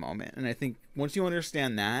at the moment. And I think once you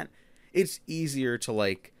understand that, it's easier to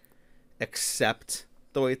like accept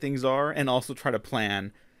the way things are and also try to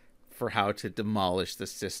plan for how to demolish the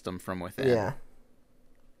system from within. Yeah.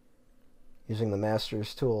 Using the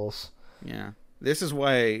master's tools. Yeah. This is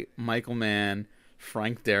why Michael Mann,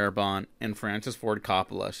 Frank Darabont, and Francis Ford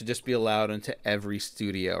Coppola should just be allowed into every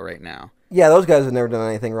studio right now. Yeah, those guys have never done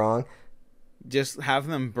anything wrong. Just have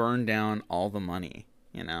them burn down all the money,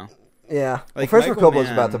 Yeah. Like, well, Francis Michael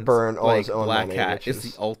Coppola's about to Mann's, burn all his like, own Black money. Hat is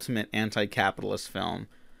the ultimate anti-capitalist film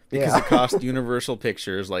because it cost Universal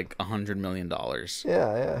Pictures like $100 million.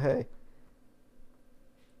 Yeah, hey.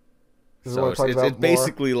 So it's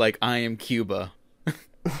basically like I Am Cuba.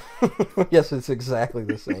 Yes, it's exactly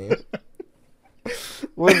the same.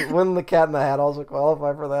 Wouldn't the Cat in the Hat also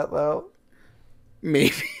qualify for that, though?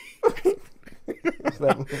 Maybe.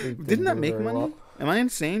 That movie Didn't that make money? well. Am I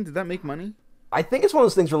insane? Did that make money? I think it's one of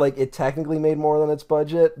those things where, like, it technically made more than its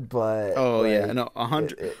budget, but... Oh, like, yeah. No,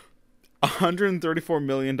 $134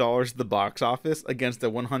 million at the box office against a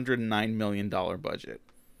 $109 million budget.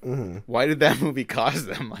 Mm-hmm. Why did that movie cost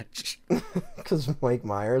that much? Because Mike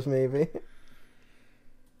Myers, maybe.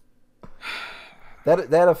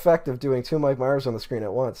 That effect of doing two Mike Myers on the screen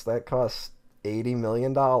at once, that costs $80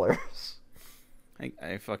 million.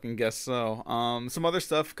 I fucking guess so. Some other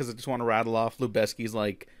stuff, because I just want to rattle off Lubeski's,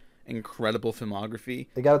 like, incredible filmography.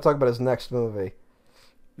 You gotta talk about his next movie.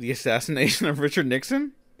 The Assassination of Richard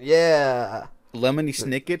Nixon? Yeah. Lemony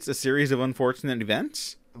Snicket's A Series of Unfortunate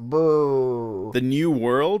Events? Boo. The New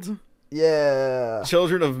World? Yeah.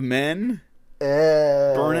 Children of Men?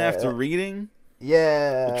 Burn After Reading?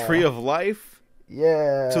 Yeah. The Tree of Life?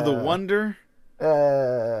 Yeah. To the Wonder?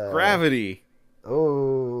 Gravity?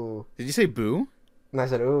 Ooh. Did you say boo? And I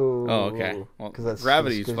said, ooh. Oh, okay. Well,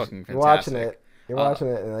 Gravity's fucking fantastic. You're watching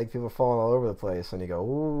it, and like people falling all over the place, and you go,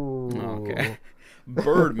 ooh. Okay.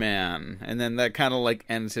 Birdman, and then that kind of like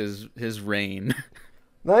ends his reign.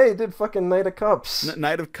 No, he did fucking Knight of Cups.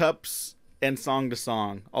 Knight of Cups and Song to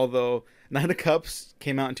Song. Although Knight of Cups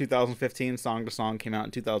came out in 2015, Song to Song came out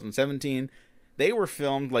in 2017. They were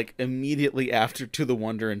filmed like immediately after To the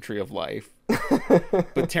Wonder and Tree of Life.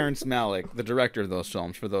 But Terrence Malick, the director of those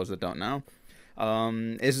films, for those that don't know,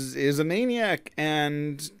 is a maniac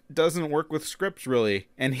and doesn't work with scripts really,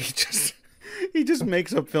 and he just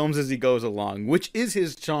makes up films as he goes along, which is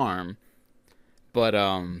his charm. But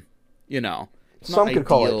it's some not could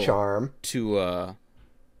call ideal it charm to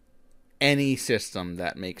any system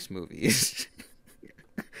that makes movies.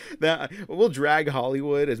 That we'll drag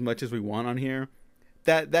Hollywood as much as we want on here.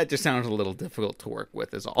 That just sounds a little difficult to work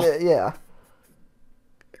with, is all. Yeah.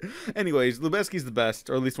 Anyways, Lubeski's the best,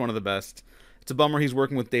 or at least one of the best. It's a bummer he's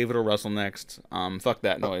working with David O. Russell next. Fuck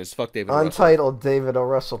that noise. Fuck David O. Russell. Untitled David O.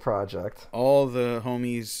 Russell project. All the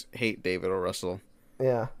homies hate David O. Russell.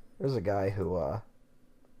 Yeah. There's a guy who, I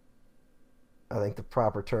think the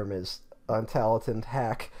proper term is untalented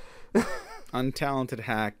hack. Untalented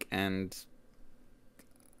hack, and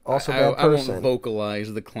also bad person. I won't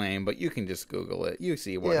vocalize the claim, but you can just Google it. You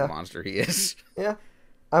see what a monster he is. Yeah.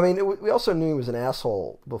 I mean, we also knew he was an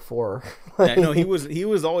asshole before. Yeah, no, he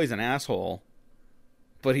was always an asshole,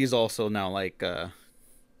 but he's also now like Yeah.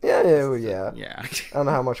 I don't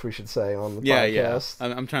know how much we should say on the podcast.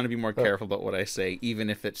 Yeah. I'm trying to be more careful about what I say, even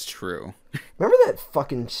if it's true. Remember that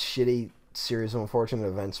fucking shitty Series of Unfortunate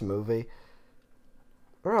Events movie?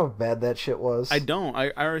 Remember how bad that shit was? I don't.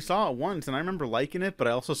 I already saw it once, and I remember liking it, but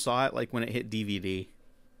I also saw it like when it hit DVD.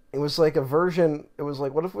 It was like a version. It was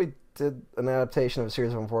like, what if we did an adaptation of A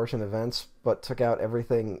Series of Unfortunate Events, but took out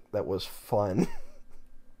everything that was fun?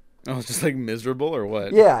 Oh, it's just like miserable or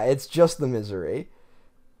what? Yeah, it's just the misery.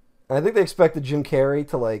 And I think they expected Jim Carrey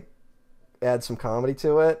to like add some comedy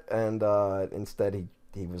to it, and instead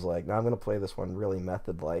he was like, "No, I'm gonna play this one really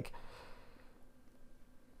method like."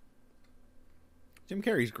 Jim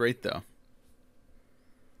Carrey's great though.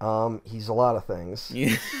 He's a lot of things.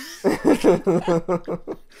 Yeah.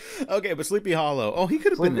 Okay, but Sleepy Hollow. Oh, he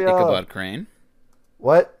could have been Sleepy Hollow. Ichabod Crane.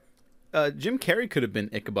 What? Jim Carrey could have been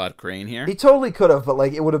Ichabod Crane here. He totally could have, but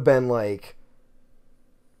like it would have been like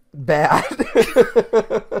bad.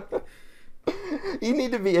 He'd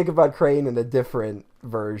need to be Ichabod Crane in a different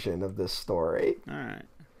version of this story. All right.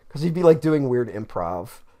 Because he'd be like doing weird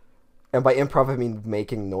improv. And by improv, I mean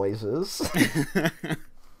making noises.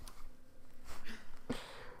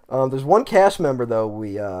 There's one cast member, though,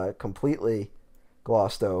 we completely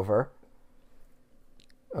glossed over.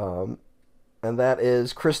 And that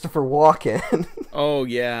is Christopher Walken. Oh,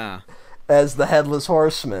 yeah. As the Headless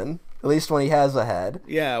Horseman. At least when he has a head.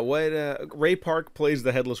 Yeah, what Ray Park plays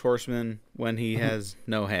the Headless Horseman when he has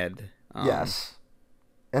no head. Yes.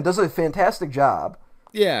 And does a fantastic job.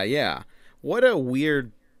 Yeah, yeah. What a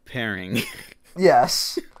weird pairing.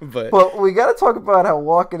 Yes. But we got to talk about how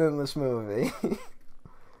Walken in this movie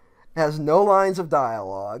has no lines of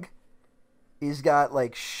dialogue. He's got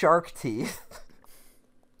like shark teeth.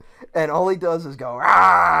 And all he does is go,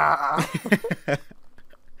 ah!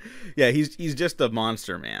 Yeah, he's just a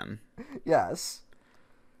monster, man. Yes.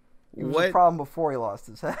 He was a problem before he lost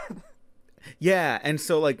his head. Yeah, and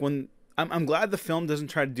so like when I'm glad the film doesn't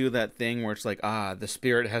try to do that thing where it's like, the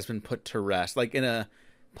spirit has been put to rest, like in a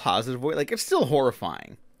positive way. Like it's still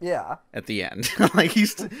horrifying. Yeah. At the end, like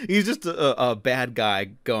he's just a bad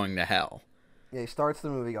guy going to hell. Yeah, he starts the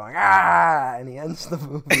movie going and he ends the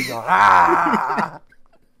movie going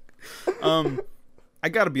I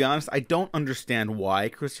gotta be honest, I don't understand why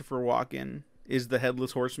Christopher Walken is the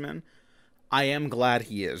Headless Horseman. I am glad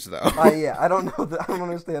he is, though. Yeah, I don't know. I don't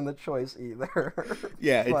understand the choice either.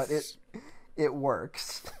 Yeah, but it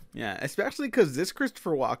works. Yeah, especially because this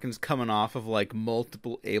Christopher Walken's coming off of like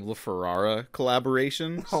multiple Abel Ferrara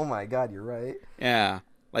collaborations. Oh my God, you're right. Yeah,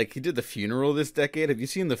 like he did The Funeral this decade. Have you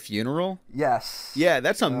seen The Funeral? Yes. Yeah,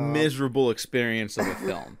 that's a miserable experience of a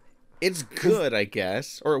film. It's good, I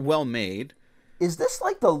guess, or well made. Is this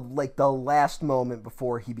like the last moment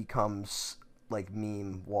before he becomes like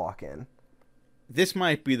meme Walken? This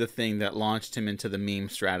might be the thing that launched him into the meme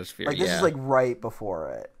stratosphere. Like this is like right before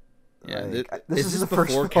it. Yeah, like, this is the before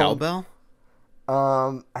first Cowbell.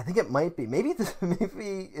 I think it might be. Maybe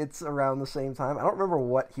it's around the same time. I don't remember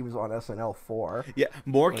what he was on SNL for. Yeah,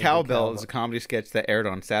 More Cowbell is a comedy sketch that aired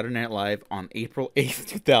on Saturday Night Live on April 8th,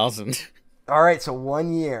 2000. All right, so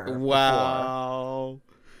 1 year. Wow.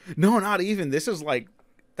 Before. No, not even. This is like,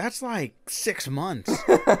 that's like 6 months.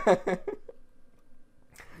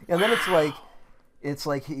 And then it's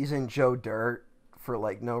like he's in Joe Dirt for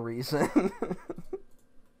like no reason.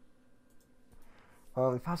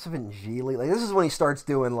 He pops up in Geely. Like this is when he starts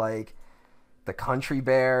doing like the Country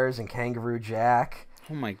Bears and Kangaroo Jack.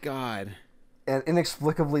 Oh my God. And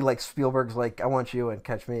inexplicably, like Spielberg's like, I want you and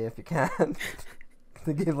Catch Me If You Can.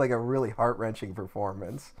 They give like a really heart-wrenching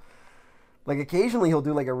performance. Like occasionally he'll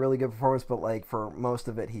do like a really good performance, but like for most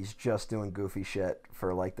of it he's just doing goofy shit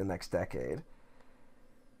for like the next decade.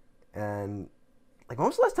 And like when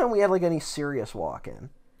was the last time we had like any serious Walken?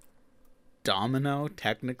 Domino,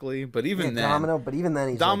 technically, but even then Domino, but even then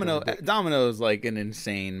he's Domino's like an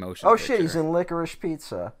insane motion picture. picture. Shit, he's in Licorice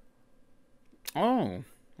Pizza. Oh,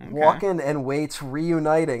 okay. Walken and Waits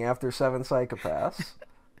reuniting after Seven Psychopaths.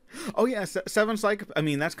 Oh yeah, Seven Psychopaths. I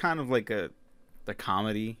mean, that's kind of like the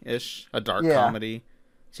comedy-ish, a dark comedy.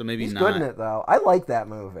 So maybe he's not. Good in it though. I like that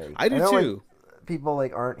movie. I do too. Like, people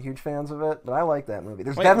like aren't huge fans of it, but I like that movie.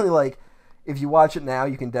 There's definitely like, if you watch it now,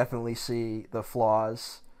 you can definitely see the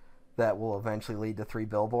flaws that will eventually lead to Three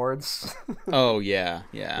Billboards. Oh yeah,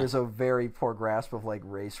 yeah. There's a very poor grasp of like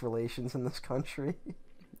race relations in this country.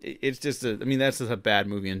 It's just that's just a bad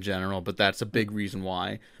movie in general, but that's a big reason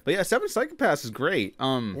why. But yeah, Seven Psychopaths is great.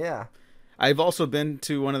 Yeah. I've also been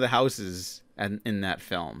to one of the houses in that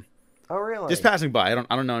film. Oh really? Just passing by. I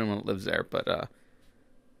don't know anyone that lives there, but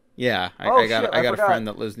yeah, I got a friend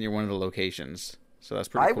that lives near one of the locations, so that's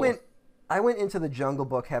pretty cool. I went into the Jungle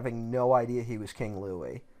Book having no idea he was King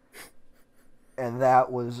Louie, and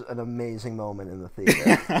that was an amazing moment in the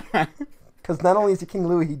theater. Because not only is he King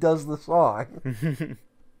Louie, he does the song,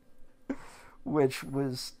 which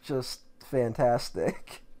was just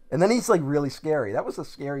fantastic. And then he's like really scary. That was a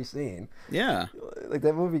scary scene. Yeah, like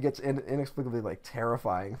that movie gets inexplicably like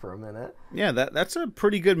terrifying for a minute. Yeah, that's a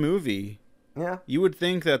pretty good movie. Yeah, you would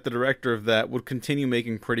think that the director of that would continue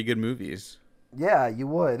making pretty good movies. Yeah, you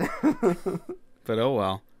would. But oh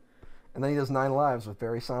well. And then he does 9 Lives with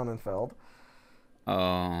Barry Sonnenfeld.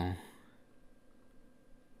 Oh.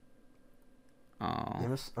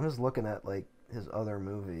 I'm just looking at like his other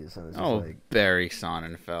movies, and it's just Oh, like, Barry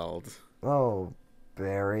Sonnenfeld. oh,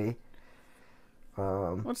 Barry.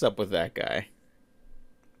 What's up with that guy?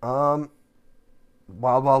 Wild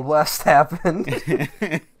Wild West happened.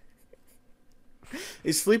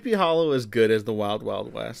 Is Sleepy Hollow as good as the Wild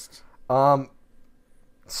Wild West?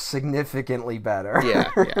 Significantly better.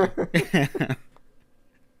 Yeah.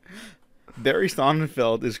 Barry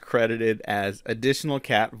Sonnenfeld is credited as additional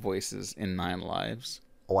cat voices in 9 Lives.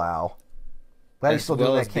 Wow. Glad he's As still well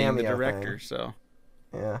doing as that being cameo the director, thing. so.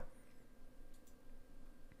 Yeah.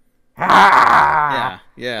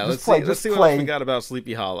 Yeah. Just Let's see what else we got about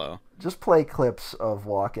Sleepy Hollow. Just play clips of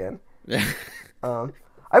Walk-In.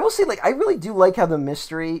 I will say, like, I really do like how the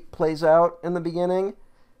mystery plays out in the beginning.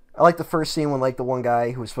 I like the first scene when, like, the one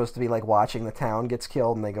guy who was supposed to be, like, watching the town gets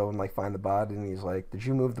killed, and they go and, like, find the body, and he's like, did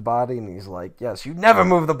you move the body? And he's like, yes, you never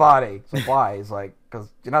move the body. It's like, why? He's like, because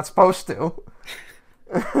you're not supposed to.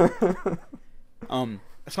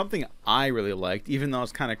 Something I really liked, even though I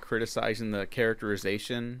was kind of criticizing the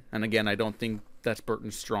characterization, and again, I don't think that's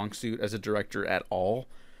Burton's strong suit as a director at all,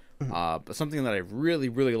 but something that I really,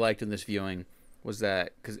 really liked in this viewing was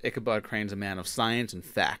that, because Ichabod Crane's a man of science and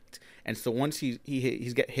fact, and so once he's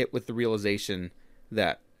get hit with the realization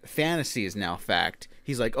that fantasy is now fact,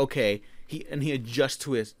 he's like, okay, he adjusts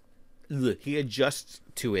to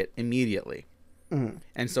it immediately.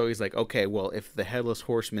 And so he's like, okay, well, if the Headless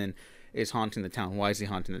Horseman is haunting the town, why is he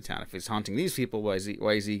haunting the town? If he's haunting these people, why is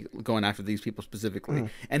he going after these people specifically?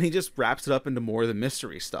 And he just wraps it up into more of the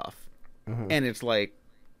mystery stuff. And it's like,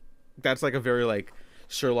 that's like a very like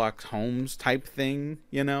Sherlock Holmes type thing,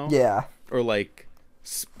 you know? Yeah. Or like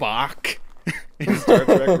Spock in Star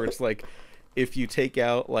Trek, where it's like, if you take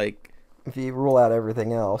out like, if you rule out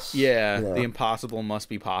everything else. Yeah, the impossible must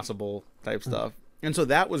be possible type stuff. And so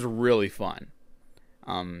that was really fun.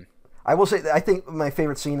 I will say, I think my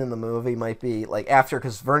favorite scene in the movie might be like after,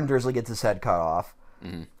 because Vernon Dursley gets his head cut off.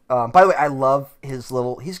 By the way, I love his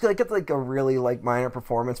little. He's gonna get like a really like minor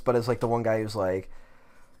performance, but as like the one guy who's like,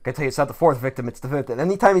 I tell you, it's not the fourth victim, it's the fifth. And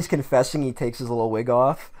anytime he's confessing, he takes his little wig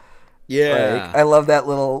off. Yeah, like, I love that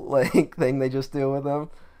little like thing they just do with him.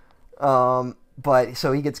 But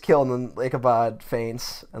so he gets killed, and then Ichabod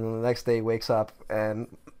faints, and then the next day he wakes up, and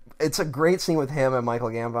it's a great scene with him and Michael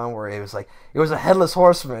Gambon where he was like, it was a headless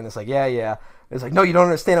horseman. It's like, yeah. It's like, no, you don't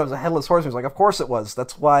understand. It was a headless horseman. It's like, of course it was.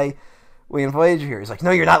 That's why we invited you here. He's like,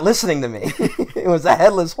 no, you're not listening to me. It was a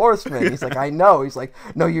headless horseman. He's like, I know. He's like,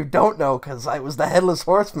 no, you don't know, because I was the headless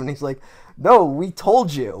horseman. He's like, no, we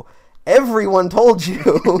told you. Everyone told you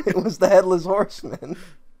it was the headless horseman.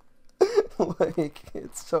 Like,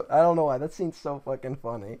 it's so, I don't know why. That scene's so fucking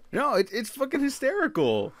funny. No, it's fucking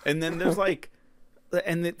hysterical. And then there's like,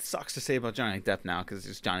 and it sucks to say about Johnny Depp now because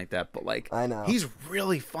it's Johnny Depp, but like, I know he's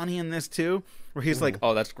really funny in this too, where he's like,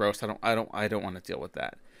 oh, that's gross. I don't want to deal with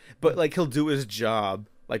that. But like, he'll do his job,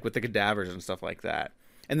 like with the cadavers and stuff like that.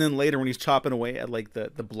 And then later when he's chopping away at like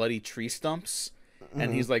the bloody tree stumps,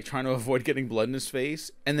 and he's like trying to avoid getting blood in his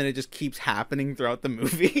face, and then it just keeps happening throughout the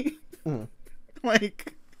movie.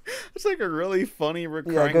 Like, it's like a really funny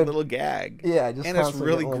recurring little gag. Yeah, just and it's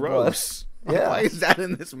really gross. Yeah, why is that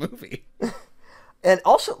in this movie? And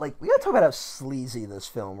also, like, we gotta talk about how sleazy this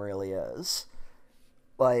film really is.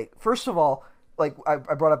 Like, first of all, like, I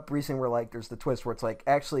brought up recently where, like, there's the twist where it's like,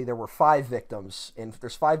 actually, there were 5 victims, and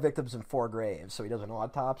there's 5 victims in 4 graves, so he does an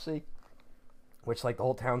autopsy, which, like, the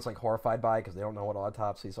whole town's, like, horrified by because they don't know what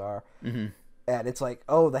autopsies are. And it's like,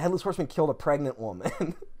 oh, the Headless Horseman killed a pregnant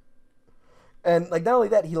woman. And, like, not only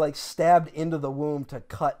that, he, like, stabbed into the womb to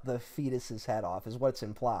cut the fetus's head off, is what's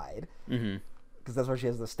implied. Because that's why she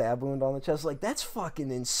has the stab wound on the chest. Like, that's fucking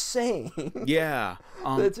insane. Yeah.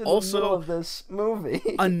 That's in also, the middle of this movie.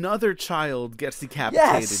 Another child gets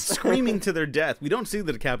decapitated, Yes! screaming to their death. We don't see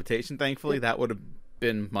the decapitation, thankfully. That would have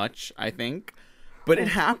been much, I think. But it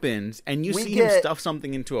happens, and you see him stuff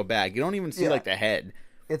something into a bag. You don't even see, like, the head.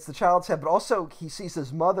 It's the child's head, but also he sees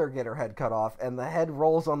his mother get her head cut off, and the head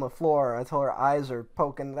rolls on the floor until her eyes are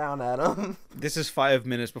poking down at him. This is 5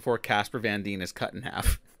 minutes before Casper Van Dien is cut in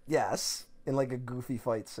half. Yes. In, like, a goofy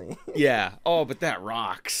fight scene. Yeah. Oh, but that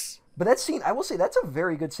rocks. But that scene, I will say, that's a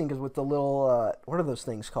very good scene, because with the little, what are those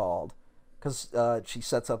things called? Because she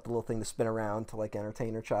sets up the little thing to spin around to, like,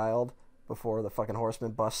 entertain her child before the fucking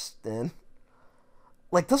horseman busts in.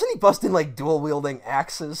 Like, doesn't he bust in, like, dual-wielding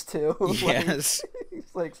axes, too? Yes. Like,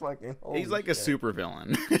 he's, like, fucking he's like shit. a super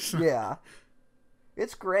villain. Yeah.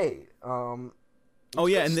 It's great. Oh,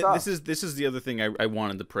 yeah, and this is the other thing I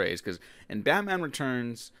wanted to praise, because in Batman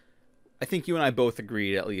Returns, I think you and I both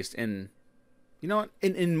agreed, at least, in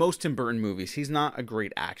most Tim Burton movies, he's not a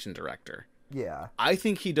great action director. Yeah. I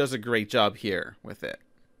think he does a great job here with it.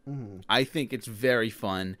 I think it's very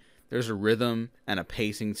fun. There's a rhythm and a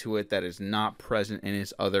pacing to it that is not present in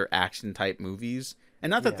his other action type movies. And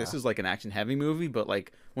not that this is like an action heavy movie, but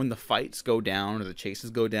like when the fights go down or the chases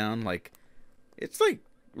go down, like it's like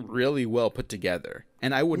really well put together.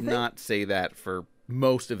 And I would not say that for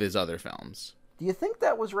most of his other films. Do you think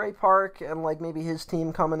that was Ray Park and like maybe his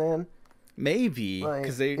team coming in? Maybe,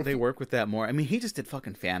 because they work with that more. I mean, he just did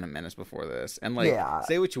fucking Phantom Menace before this. And like,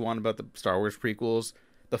 say what you want about the Star Wars prequels,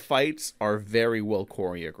 the fights are very well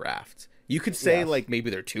choreographed. You could say like maybe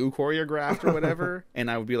they're too choreographed or whatever, and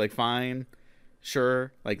I would be like, fine,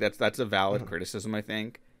 sure, like that's a valid criticism, I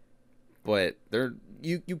think. But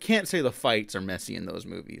you can't say the fights are messy in those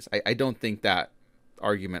movies. I don't think that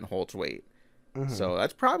argument holds weight. So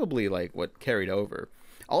that's probably like what carried over.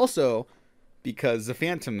 Also, because the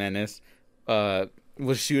Phantom Menace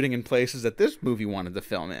was shooting in places that this movie wanted to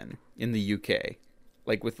film in the UK,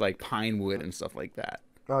 like with like Pinewood and stuff like that.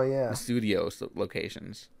 Oh yeah, the studio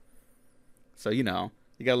locations. So you got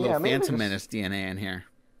a little Phantom Menace DNA in here.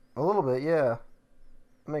 A little bit, yeah.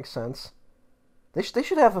 That makes sense. They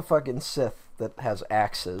should have a fucking Sith that has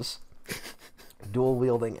axes, dual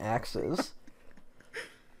wielding axes.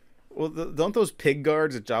 Well, don't those pig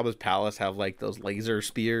guards at Jabba's palace have like those laser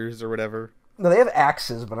spears or whatever? No, they have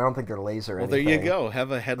axes, but I don't think they're laser. Well, there you go.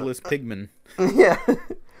 Have a headless pigman. Yeah.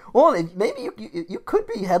 Well, maybe you could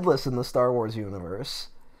be headless in the Star Wars universe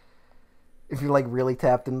if you're like really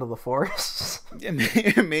tapped into the Force. Yeah,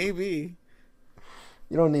 maybe.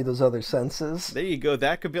 You don't need those other senses. There you go.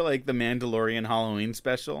 That could be like the Mandalorian Halloween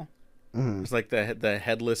special. It's like the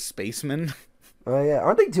headless spaceman. Oh yeah,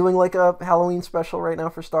 aren't they doing like a Halloween special right now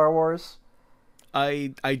for Star Wars?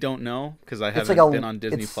 I don't know because I haven't been on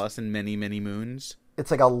Disney Plus in many moons.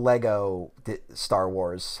 It's like a Lego Star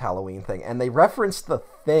Wars Halloween thing, and they referenced the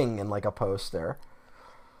Thing in like a poster.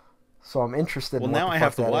 So I'm interested. Well, in what now the I fuck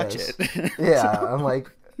have to that watch is. it. Yeah, I'm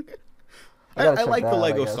like, I like the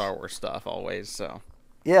Lego Star Wars stuff always. So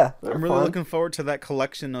yeah, I'm really looking forward to that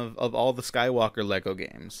collection of all the Skywalker Lego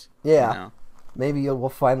games. Yeah, maybe we'll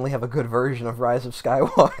finally have a good version of Rise of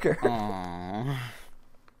Skywalker. Aww.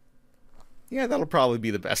 Yeah, that'll probably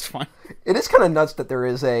be the best one. It is kind of nuts that there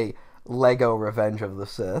is a Lego Revenge of the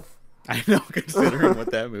Sith. I know, considering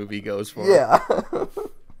what that movie goes for. Yeah.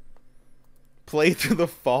 Play through the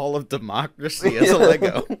fall of democracy as a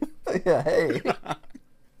Lego. Yeah, hey.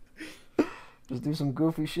 Just do some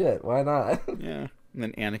goofy shit. Why not? Yeah. And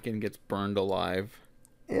then Anakin gets burned alive.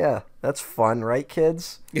 Yeah, that's fun, right,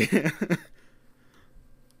 kids? Yeah.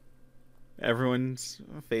 Everyone's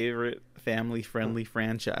favorite family-friendly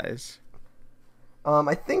franchise.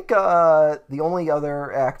 I think the only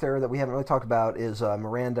other actor that we haven't really talked about is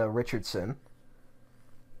Miranda Richardson,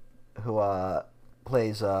 who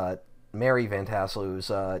plays Mary Van Tassel,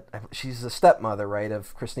 who's she's the stepmother, right,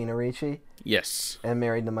 of Christina Ricci. Yes. And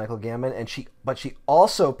married to Michael Gambon, and she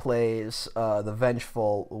also plays the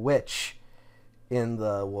vengeful witch in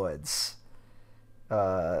the woods,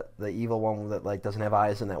 the evil one that like doesn't have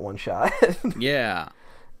eyes in that one shot. Yeah.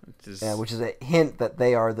 Which is a hint that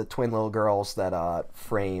they are the twin little girls that not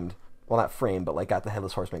framed, but like got the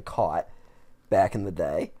Headless Horseman caught back in the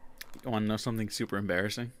day. You want to know something super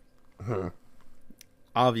embarrassing? Mm-hmm.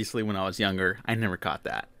 Obviously, when I was younger, I never caught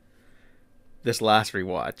that. This last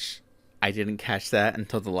rewatch, I didn't catch that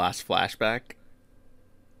until the last flashback.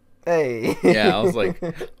 Hey. Yeah, I was like,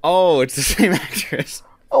 oh, it's the same actress.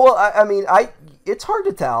 Oh, well, I mean, it's hard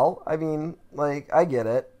to tell. I mean, like, I get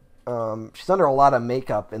it. She's under a lot of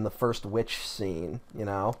makeup in the first witch scene, you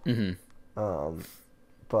know? Mm-hmm.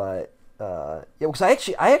 But, yeah, because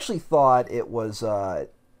I actually thought it was, oh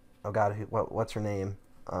god, what's her name?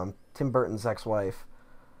 Tim Burton's ex-wife.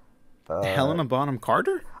 Helena Bonham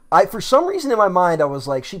Carter? For some reason in my mind, I was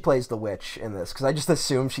like, she plays the witch in this, because I just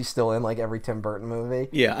assumed she's still in, like, every Tim Burton movie.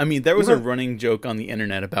 Yeah, I mean, there was a running joke on the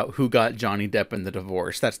internet about who got Johnny Depp in the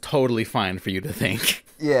divorce. That's totally fine for you to think.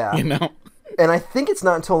 Yeah. You know? And I think it's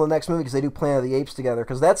not until the next movie, because they do Planet of the Apes together,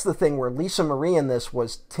 because that's the thing where Lisa Marie in this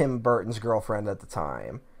was Tim Burton's girlfriend at the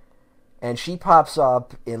time. And she pops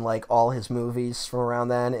up in, like, all his movies from around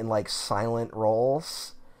then in, like, silent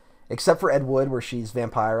roles. Except for Ed Wood, where she's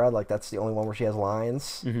Vampira. Like, that's the only one where she has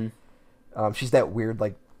lines. Mm-hmm. She's that weird,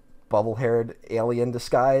 like, bubble-haired alien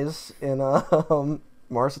disguise in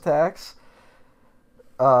Mars Attacks.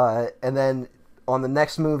 And then on the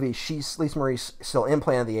next movie, Lisa Marie's still in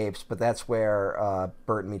Planet of the Apes, but that's where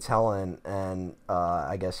Burton meets Helen, and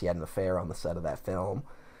I guess he had an affair on the set of that film.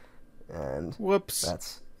 And whoops.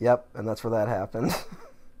 And that's where that happened.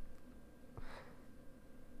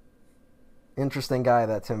 Interesting guy,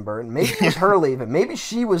 that Tim Burton. Maybe it was her leaving. Maybe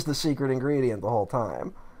she was the secret ingredient the whole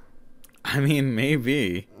time. I mean,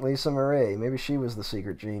 maybe. Lisa Marie. Maybe she was the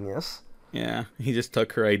secret genius. Yeah, he just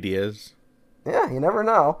took her ideas. Yeah, you never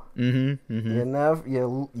know. Mm-hmm.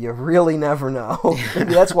 Mm-hmm. You really never know.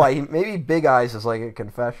 Maybe that's why. Maybe Big Eyes is like a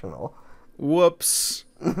confessional. Whoops.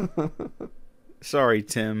 Sorry,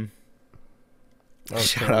 Tim. Okay.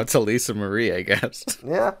 Shout out to Lisa Marie, I guess.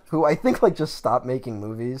 Yeah, who I think like just stopped making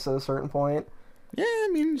movies at a certain point. Yeah, I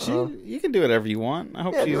mean, you can do whatever you want. I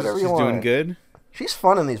hope she's doing good. She's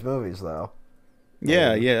fun in these movies, though.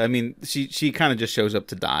 Yeah, yeah. I mean, she kind of just shows up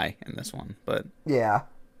to die in this one, but yeah.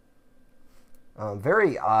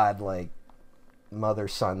 Very odd, like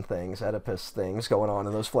mother-son things, Oedipus things going on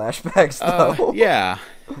in those flashbacks, though. Yeah,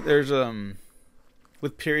 there's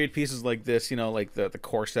with period pieces like this, you know, like the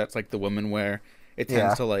corsets like the women wear, it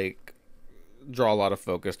tends to like draw a lot of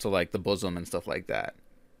focus to like the bosom and stuff like that,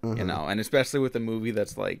 you know, and especially with a movie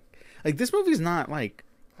that's like this movie's not like.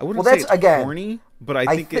 I wouldn't say it's horny, but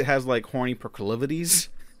I think it has like horny proclivities.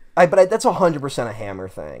 But that's 100% a Hammer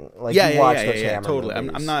thing. Like, you watch those Hammer totally.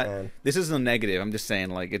 movies, I'm not. This isn't a negative. I'm just saying,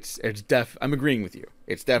 like, it's I'm agreeing with you.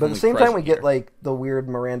 It's definitely. But at the same time, we get like the weird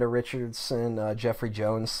Miranda Richardson, Jeffrey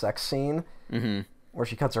Jones sex scene, where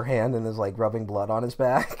she cuts her hand and is like rubbing blood on his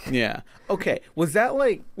back. Yeah. Okay. Was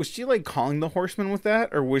she like calling the Horseman with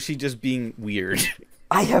that, or was she just being weird?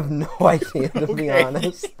 I have no idea, to be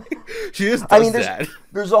honest. She just does that.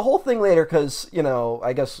 There's a whole thing later because, you know,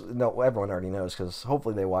 I guess everyone already knows because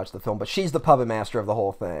hopefully they watched the film, but she's the puppet master of the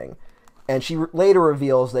whole thing. And she later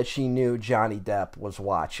reveals that she knew Johnny Depp was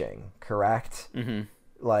watching, correct? Mm-hmm.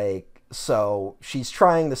 Like, so she's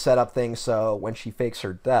trying to set up things so when she fakes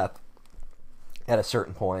her death at a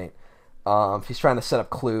certain point, she's trying to set up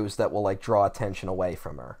clues that will, like, draw attention away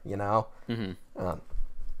from her, you know? Mm-hmm.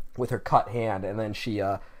 With her cut hand, and then she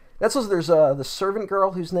there's the servant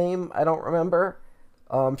girl whose name I don't remember.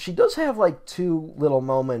 She does have like two little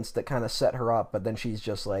moments that kind of set her up, but then she's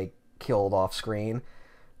just like killed off screen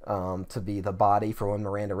to be the body for when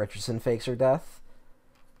Miranda Richardson fakes her death.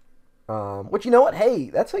 Which, you know what, hey,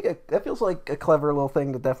 that feels like a clever little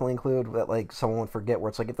thing to definitely include that like someone would forget, where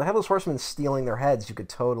it's like if the Headless Horseman stealing their heads, you could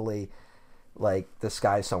totally like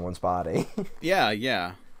disguise someone's body.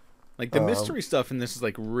 Yeah. Like, the mystery stuff in this is,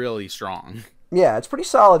 like, really strong. Yeah, it's pretty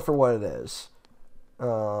solid for what it is.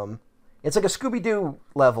 It's like a Scooby-Doo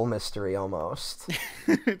level mystery, almost.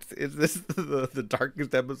 Is this the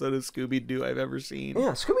darkest episode of Scooby-Doo I've ever seen?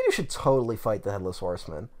 Yeah, Scooby-Doo should totally fight the Headless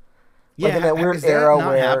Horseman. Yeah, like in that weird has era that not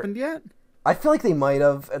where happened yet? I feel like they might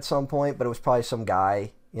have at some point, but it was probably some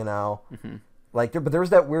guy, you know? Mm-hmm. Like, but there was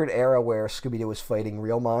that weird era where Scooby-Doo was fighting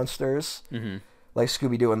real monsters. Mm-hmm. Like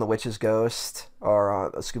Scooby-Doo and the Witch's Ghost,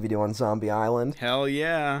 or Scooby-Doo on Zombie Island. Hell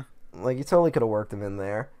yeah. Like, you totally could have worked them in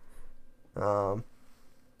there.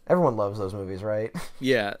 Everyone loves those movies, right?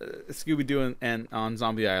 Yeah, Scooby-Doo and on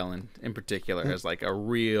Zombie Island, in particular, has, like, a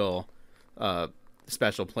real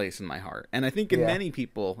special place in my heart. And I think in many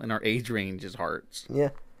people in our age range's hearts. Yeah.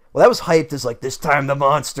 Well, that was hyped as, like, this time the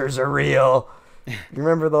monsters are real. You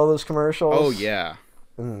remember all those commercials? Oh, yeah.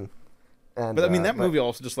 Mm. And, but I mean, that movie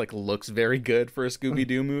also just like looks very good for a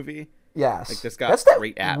Scooby-Doo movie. Yes, like this got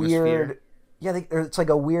great atmosphere. Weird, yeah, it's like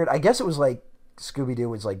a weird. I guess it was like Scooby-Doo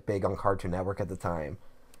was like big on Cartoon Network at the time,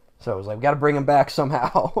 so it was like we got to bring him back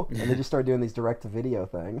somehow, and they just started doing these direct-to-video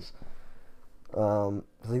things. So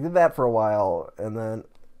they did that for a while, and then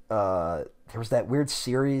there was that weird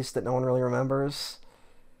series that no one really remembers.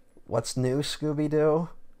 What's New, Scooby-Doo?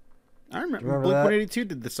 I remember Blink-182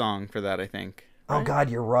 did the song for that, I think. Right? Oh God,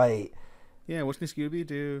 you're right. Yeah, what's New,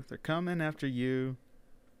 Scooby-Doo? They're coming after you.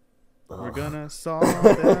 We're gonna solve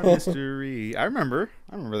that mystery. I remember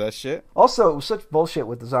that shit. Also, it was such bullshit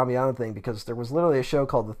with the Zombie Island thing because there was literally a show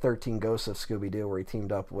called The 13 Ghosts of Scooby-Doo where he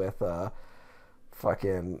teamed up with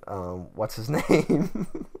what's his name?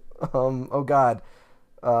 Oh God,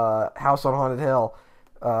 House on Haunted Hill.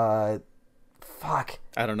 Fuck.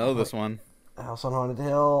 I don't know this one. House on Haunted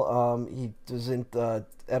Hill. He was in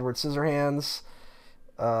Edward Scissorhands.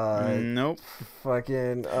 Nope.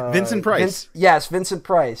 Fucking Vincent Price. Vincent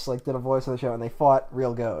Price did a voice on the show, and they fought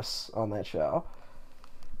real ghosts on that show.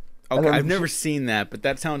 Okay, I've never seen that, but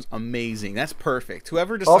that sounds amazing. That's perfect.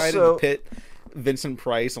 Whoever decided to pit Vincent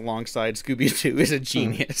Price alongside Scooby-Doo is a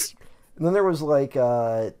genius. And then there was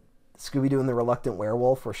Scooby-Doo and the Reluctant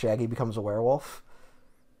Werewolf, where Shaggy becomes a werewolf.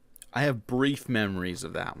 I have brief memories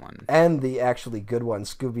of that one. And the actually good one,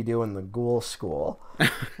 Scooby-Doo and the Ghoul School.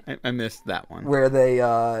 I missed that one. Where they,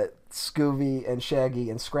 Scooby and Shaggy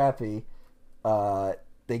and Scrappy,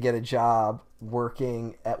 they get a job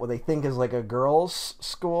working at what they think is like a girls'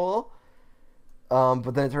 school.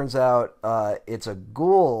 But then it turns out it's a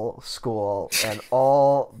ghoul school, and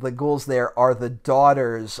all the ghouls there are the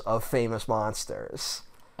daughters of famous monsters.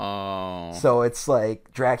 Oh. So it's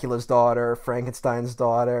like Dracula's daughter, Frankenstein's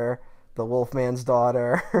daughter, the Wolfman's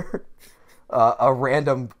daughter, a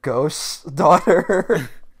random ghost's daughter,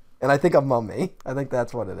 and I think a mummy. I think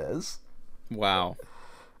that's what it is. Wow.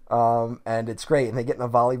 And it's great, and they get in a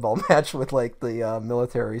volleyball match with like the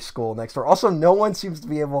military school next door. Also, no one seems to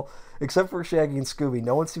be able, except for Shaggy and Scooby,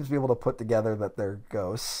 no one seems to be able to put together that they're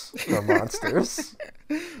ghosts or monsters.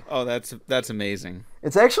 Oh, that's amazing.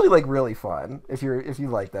 It's actually like really fun if you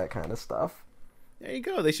like that kind of stuff. There you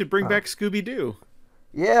go. They should bring back Scooby Doo.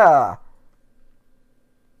 Yeah.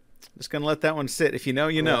 Just gonna let that one sit. If you know,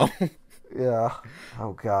 you know. Yeah.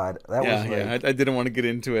 Oh God, that was like, yeah. I didn't want to get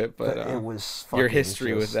into it, but it was your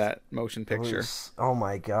history with that motion picture. Oh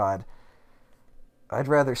my God. I'd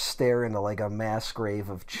rather stare into like a mass grave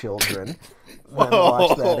of children than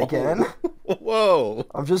watch that again. Whoa!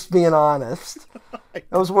 I'm just being honest. That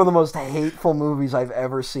was one of the most hateful movies I've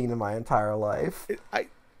ever seen in my entire life.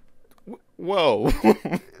 Whoa!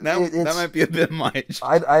 that might be a bit much.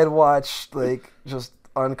 I'd watched like just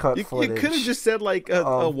uncut footage. You could have just said like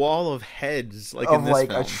a wall of heads, like of in this like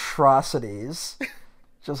film. Atrocities.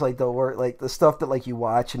 Just like the stuff that like you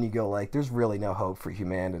watch and you go like, there's really no hope for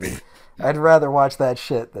humanity. I'd rather watch that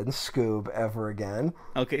shit than Scoob ever again.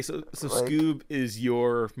 Okay, so like, Scoob is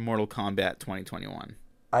your Mortal Kombat 2021.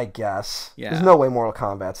 I guess. Yeah. There's no way Mortal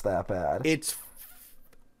Kombat's that bad.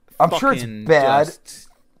 I'm sure it's bad.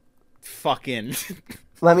 Fucking.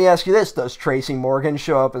 Let me ask you this: does Tracy Morgan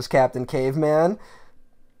show up as Captain Caveman?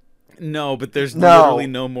 No, but there's literally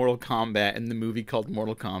no Mortal Kombat in the movie called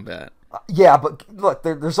Mortal Kombat. Yeah, but look,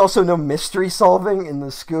 there's also no mystery solving in the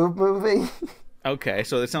Scoob movie. Okay,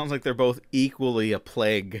 so it sounds like they're both equally a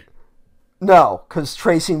plague. No, because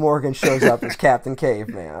Tracy Morgan shows up as Captain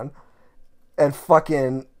Caveman. And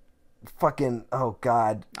fucking, oh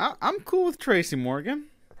God. I'm cool with Tracy Morgan.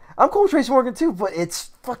 I'm cool with Tracy Morgan too, but it's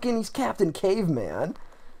fucking, he's Captain Caveman.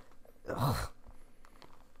 Ugh.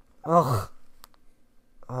 I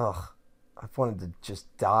wanted to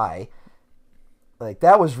just die. Like,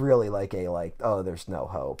 that was really like a, like, oh, there's no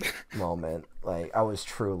hope moment. Like, I was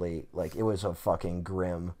truly, like, it was a fucking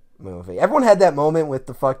grim movie. Everyone had that moment with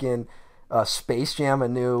the fucking Space Jam: A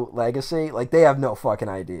New Legacy. Like, they have no fucking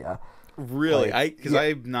idea. Really? Like, Because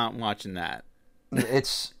I'm not watching that.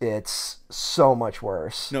 It's so much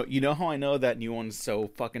worse. No, you know how I know that new one's so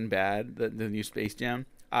fucking bad, the new Space Jam?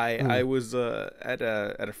 I was at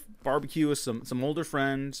a barbecue with some older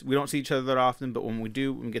friends. We don't see each other that often, but when we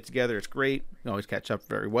do, when we get together, it's great. We always catch up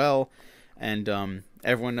very well, and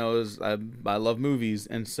everyone knows I love movies.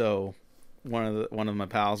 And so one of my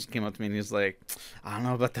pals came up to me and he's like, "I don't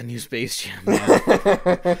know about the new Space Jam,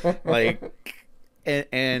 man." Like,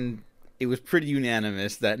 and it was pretty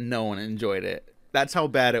unanimous that no one enjoyed it. That's how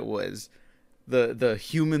bad it was. The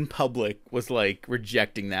human public was like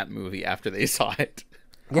rejecting that movie after they saw it.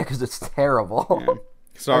 Yeah, because it's terrible. Yeah.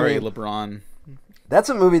 Sorry, I mean, LeBron. That's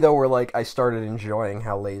a movie, though, where, like, I started enjoying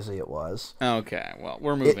how lazy it was. Okay, well,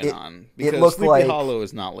 we're moving on. It Because looked Sleepy like, Hollow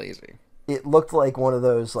is not lazy. It looked like one of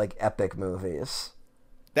those, like, epic movies.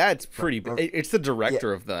 That's pretty... It's the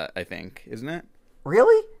director of that, I think, isn't it?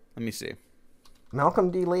 Really? Let me see.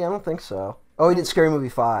 Malcolm D. Lee? I don't think so. Oh, he did Scary Movie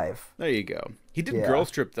 5. There you go. He did Girls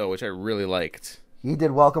Trip, though, which I really liked. He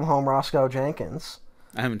did Welcome Home, Roscoe Jenkins.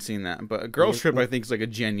 I haven't seen that, but Girls Trip, I think, is like a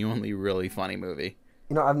genuinely really funny movie.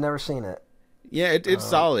 You know, I've never seen it. Yeah, it's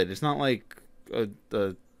solid. It's not like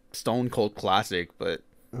a stone cold classic, but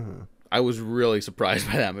I was really surprised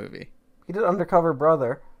by that movie. He did Undercover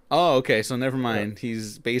Brother. Oh, okay, so never mind. Yeah.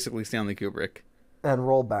 He's basically Stanley Kubrick. And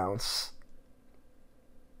Roll Bounce.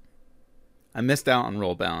 I missed out on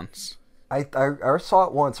Roll Bounce. I saw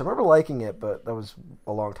it once. I remember liking it, but that was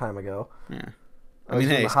a long time ago. Yeah. I mean,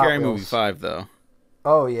 hey, Scary Movie 5, though.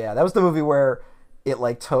 Oh, yeah. That was the movie where it,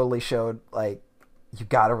 like, totally showed, like, you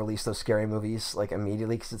gotta release those scary movies, like,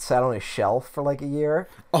 immediately, because it sat on a shelf for, like, a year.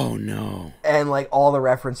 Oh, no. And, like, all the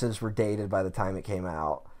references were dated by the time it came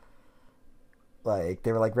out. Like,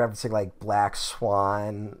 they were, like, referencing, like, Black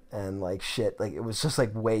Swan and, like, shit. Like, it was just,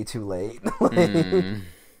 like, way too late.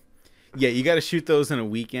 Yeah, you gotta shoot those in a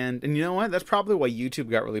weekend. And you know what? That's probably why YouTube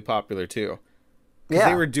got really popular, too. Because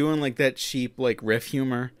they were doing, like, that cheap, like, riff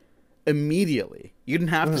humor immediately. You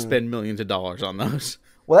didn't have to spend millions of dollars on those.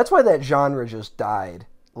 Well, that's why that genre just died.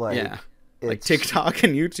 Like, yeah, like TikTok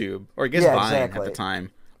and YouTube, or I guess Vine at the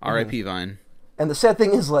time. R.I.P. Vine. And the sad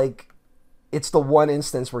thing is, like, it's the one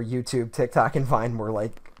instance where YouTube, TikTok, and Vine were,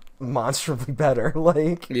 like, monstrously better.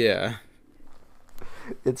 Like, yeah,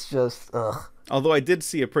 it's just ugh. Although I did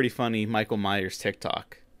see a pretty funny Michael Myers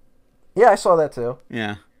TikTok. Yeah, I saw that too.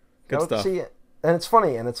 Yeah, good stuff. See it, and it's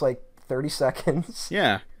funny, and it's like 30 seconds.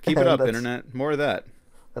 Yeah, keep it up, internet. More of that.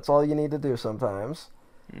 That's all you need to do sometimes.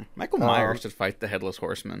 Michael Myers should fight the Headless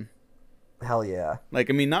Horseman. Hell yeah. Like,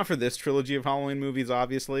 I mean, not for this trilogy of Halloween movies,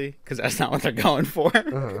 obviously, because that's not what they're going for.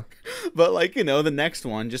 But, like, you know, the next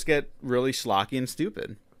one, just get really schlocky and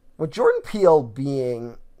stupid. With Jordan Peele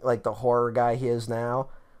being, like, the horror guy he is now,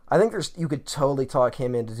 I think you could totally talk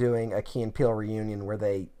him into doing a Key and Peele reunion where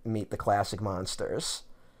they meet the classic monsters.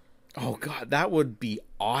 Oh, God, that would be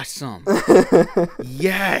awesome.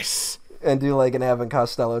 Yes! And do, like, an Abbott and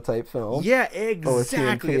Costello type film. Yeah,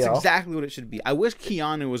 exactly. That's exactly what it should be. I wish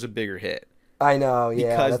Keanu was a bigger hit. I know, yeah.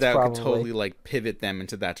 Because that could totally, like, pivot them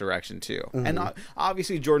into that direction, too. And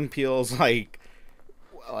obviously Jordan Peele's, like,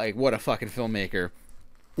 what a fucking filmmaker.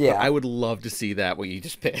 Yeah. But I would love to see that, what you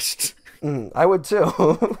just pitched. I would,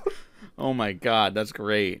 too. Oh, my God. That's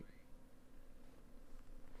great.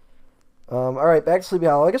 All right, back to Sleepy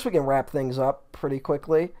Hollow. I guess we can wrap things up pretty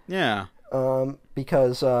quickly. Yeah.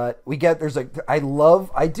 Because I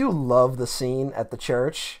do love the scene at the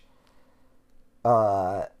church,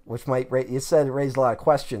 which you said it raised a lot of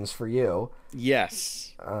questions for you.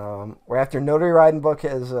 Yes. Where after Notary Ridenbook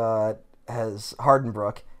has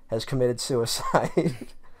Hardenbrook has committed suicide,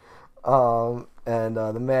 and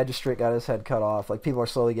the magistrate got his head cut off. Like, people are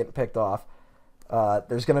slowly getting picked off.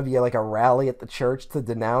 There's going to be like a rally at the church to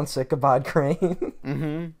denounce Ichabod Crane.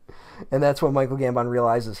 And that's when Michael Gambon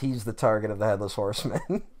realizes he's the target of the Headless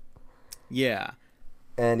Horseman. Yeah.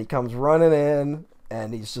 And he comes running in,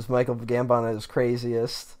 and he's just Michael Gambon at his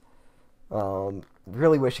craziest.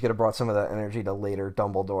 Really wish he could have brought some of that energy to later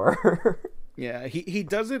Dumbledore. Yeah, he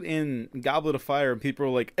does it in Goblet of Fire, and people are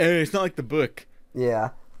like, hey, it's not like the book. Yeah.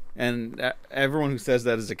 And everyone who says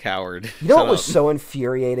that is a coward. You know what was so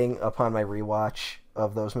infuriating upon my rewatch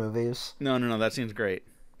of those movies? No, that seems great.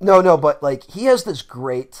 No, but like he has this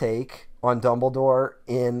great take on Dumbledore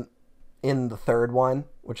in the third one,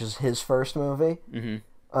 which is his first movie,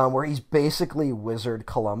 where he's basically Wizard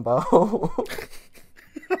Columbo.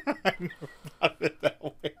 I never thought of it that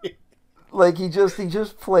way. Like he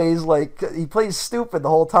just plays he plays stupid the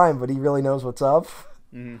whole time, but he really knows what's up,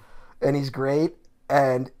 and he's great.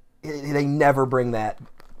 And they never bring that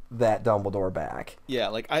Dumbledore back. Yeah,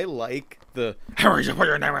 like I like the Harry, just put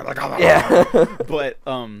your name in the column. Yeah. But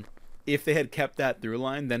if they had kept that through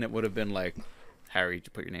line, then it would have been like, Harry,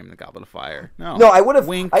 just put your name in the Goblet of Fire. No, I would have.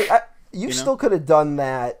 Wink. You still could have done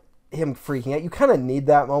that. Him freaking out. You kind of need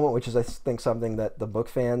that moment, which is I think something that the book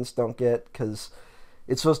fans don't get, because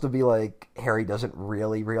it's supposed to be like Harry doesn't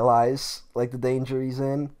really realize like the danger he's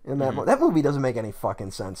in that moment. That movie doesn't make any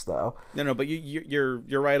fucking sense though. No, but you're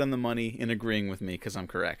right on the money in agreeing with me, because I'm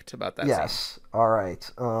correct about that. Yes. Scene. All right.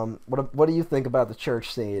 What do you think about the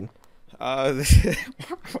church scene? How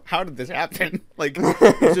did this happen? Like,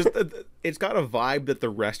 it's got a vibe that the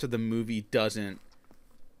rest of the movie doesn't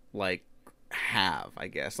like have, I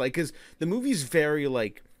guess. Like, because the movie's very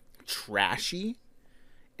like trashy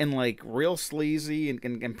and like real sleazy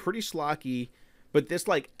and pretty schlocky, but this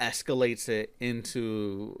like escalates it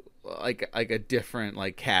into like a different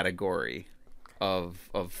like category of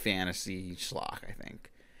fantasy schlock, I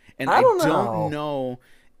think. And I don't know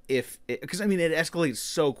if because I mean it escalates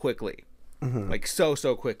so quickly, like so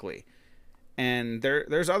quickly. And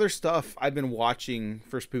there's other stuff I've been watching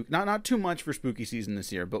for not too much for spooky season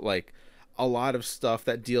this year, but like a lot of stuff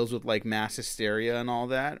that deals with like mass hysteria and all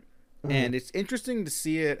that. And it's interesting to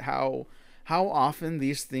see it how often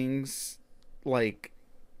these things like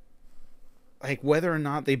whether or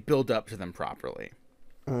not they build up to them properly.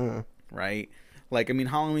 Right? Like, I mean,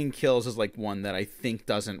 Halloween Kills is like one that I think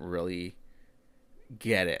doesn't really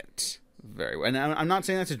get it very well. And I'm not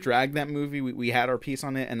saying that to drag that movie. We had our piece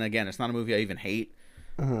on it, and again, it's not a movie I even hate.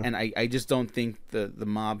 And I just don't think the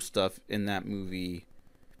mob stuff in that movie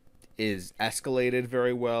is escalated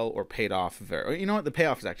very well or paid off very. You know what? The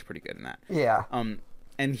payoff is actually pretty good in that. Yeah.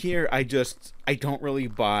 And here I don't really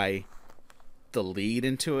buy the lead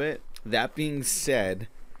into it. That being said,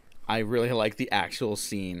 I really like the actual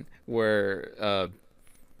scene where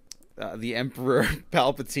the Emperor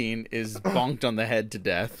Palpatine is bonked on the head to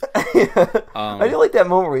death. I do like that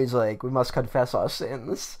moment where he's like, "We must confess our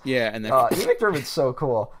sins." Yeah, and then Ian McDermott's so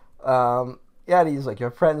cool. Yeah, and he's like,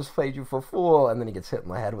 "Your friends played you for a fool," and then he gets hit in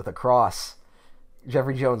the head with a cross.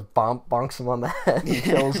 Jeffrey Jones bonks him on the head and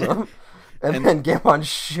kills him, and then Gambon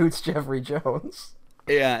shoots Jeffrey Jones.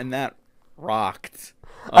 Yeah, and that rocked.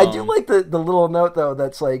 I do like the little note though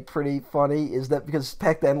that's like pretty funny is that because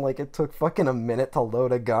back then like it took fucking a minute to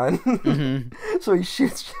load a gun, so he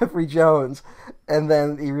shoots Jeffrey Jones, And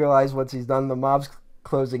then he realized once he's done, the mob's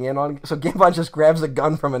closing in on him. So Gambon just grabs a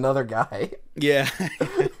gun from another guy. Yeah.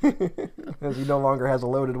 Because he no longer has a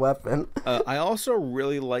loaded weapon. I also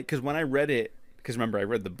really like, because when I read it, because remember, I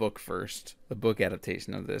read the book first, the book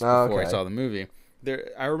adaptation of this before I saw the movie.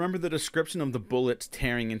 I remember the description of the bullets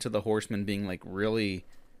tearing into the horseman being like really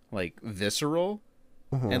like visceral.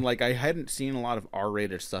 And like I hadn't seen a lot of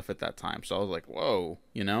R-rated stuff at that time, so I was like, whoa,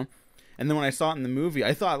 you know? And then when I saw it in the movie,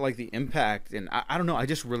 I thought like the impact, and I don't know, I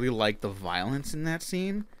just really like the violence in that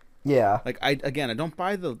scene. Yeah. Like I don't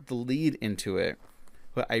buy the lead into it,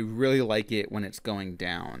 but I really like it when it's going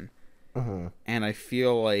down. And I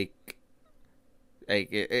feel like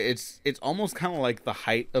it's almost kind of like the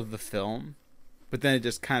height of the film, but then it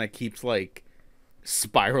just kind of keeps like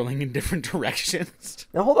spiraling in different directions.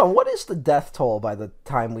 Now hold on, what is the death toll by the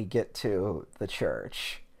time we get to the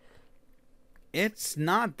church? It's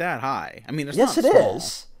not that high. I mean, it's yes, not it small.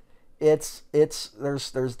 is. It's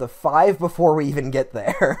there's the 5 before we even get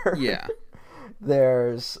there. Yeah.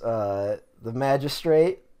 There's the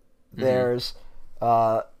magistrate. There's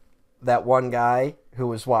that one guy who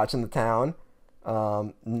was watching the town,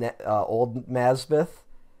 old Nasmith,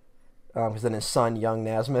 because then his son, young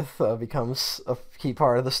Nasmith, becomes a key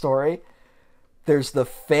part of the story. There's the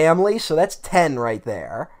family, so that's 10 right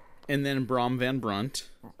there. And then Brom Van Brunt.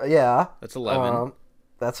 Yeah. That's 11.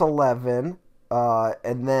 That's 11.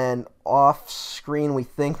 And then off screen, we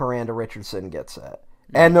think Miranda Richardson gets it.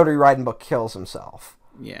 And Notary Ridenbook kills himself.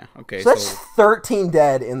 Yeah, okay. So that's 13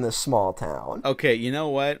 dead in this small town. Okay, you know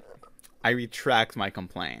what? I retract my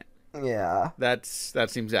complaint. Yeah. That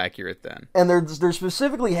seems accurate then. And they're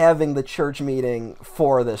specifically having the church meeting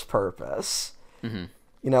for this purpose. You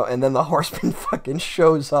know, and then the horseman fucking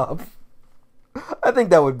shows up. I think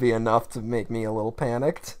that would be enough to make me a little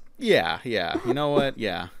panicked. Yeah. You know what?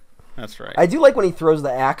 Yeah, that's right. I do like when he throws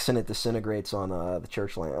the axe and it disintegrates on the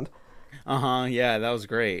church land. Yeah, that was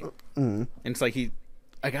great. And it's like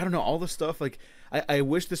I don't know, all the stuff, like, I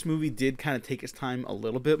wish this movie did kind of take its time a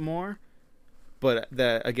little bit more. But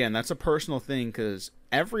again, that's a personal thing, because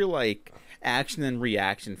every, like, action and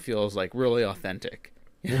reaction feels, like, really authentic.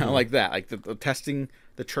 You know, like that. Like, the testing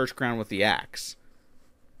the church ground with the axe.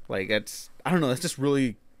 Like, I don't know, that's just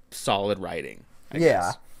really solid writing, I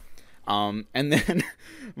guess. And then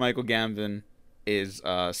Michael Gambon is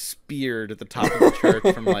speared at the top of the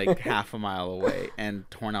church from, like, half a mile away and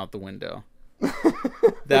torn out the window.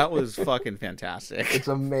 That was fucking fantastic. It's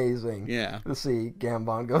amazing to see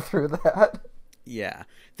Gambon go through that. Yeah.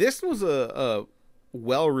 This was a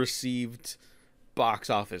well-received box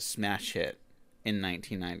office smash hit in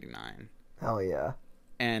 1999. Hell yeah.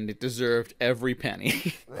 And it deserved every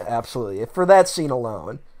penny. Absolutely. For that scene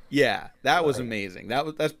alone. Yeah, that was amazing.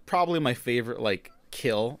 That's probably my favorite, like,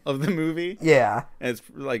 kill of the movie. Yeah. And it's,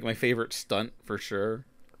 like, my favorite stunt for sure.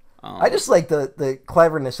 I just like the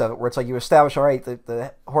cleverness of it, where it's like you establish, all right,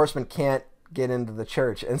 the horseman can't get into the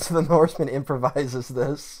church, and so then the horseman improvises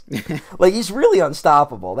this. Like, he's really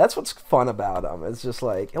unstoppable. That's what's fun about him. It's just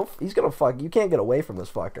like, he's gonna fuck, you can't get away from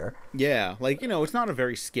this fucker. Yeah, like, you know, it's not a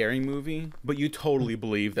very scary movie, but you totally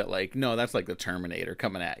believe that, like, no, that's like the Terminator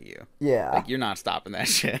coming at you. Yeah. Like, you're not stopping that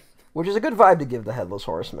shit. Which is a good vibe to give the Headless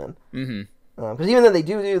Horseman. Because even then they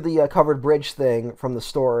do the covered bridge thing from the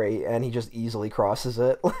story, and he just easily crosses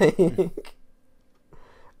it. Like,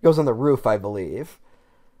 goes on the roof, I believe.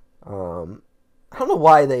 I don't know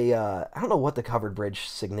why I don't know what the covered bridge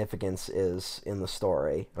significance is in the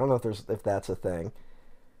story. I don't know if that's a thing,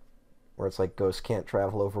 where it's like ghosts can't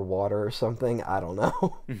travel over water or something. I don't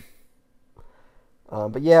know.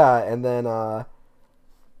 But yeah, and then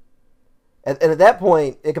and at that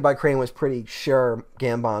point, Ichabod Crane was pretty sure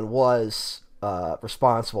Gambon was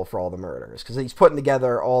responsible for all the murders, because he's putting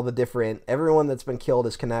together all the different, everyone that's been killed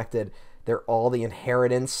is connected. They're all the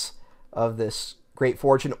inheritance of this great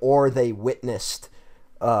fortune, or they witnessed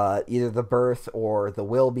either the birth or the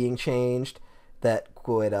will being changed that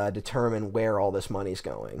would determine where all this money's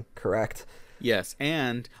going. Correct? Yes,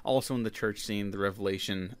 and also in the church scene, the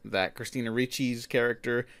revelation that Christina Ricci's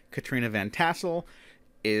character, Katrina Van Tassel,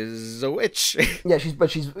 is a witch. Yeah, she's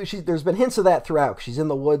there's been hints of that throughout. She's in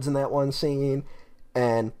the woods in that one scene,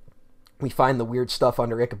 and we find the weird stuff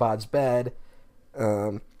under Ichabod's bed.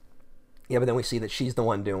 Yeah, but then we see that she's the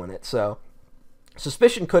one doing it. So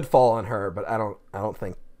suspicion could fall on her, but I don't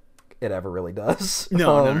think it ever really does.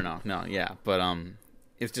 No. Yeah, but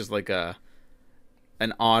it's just like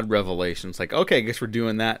an odd revelation. It's like, okay, I guess we're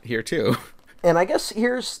doing that here too. And I guess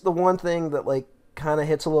here's the one thing that, like, kind of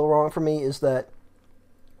hits a little wrong for me, is that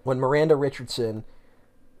when Miranda Richardson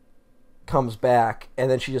comes back and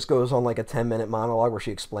then she just goes on like a 10-minute monologue where she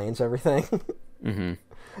explains everything. Mm-hmm.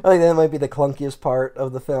 I think that might be the clunkiest part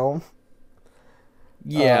of the film.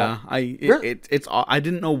 Yeah, I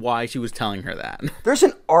didn't know why she was telling her that. There's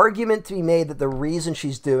an argument to be made that the reason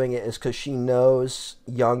she's doing it is because she knows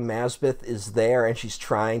young Masbeth is there, and she's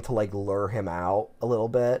trying to like lure him out a little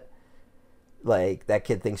bit. Like that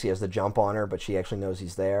kid thinks he has the jump on her, but she actually knows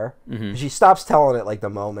he's there. Mm-hmm. She stops telling it like the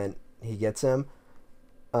moment he gets him.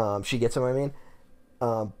 She gets him, I mean.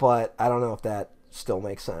 But I don't know if that still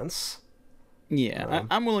makes sense. Yeah,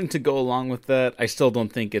 I'm willing to go along with that. I still don't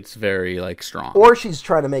think it's very like strong. Or she's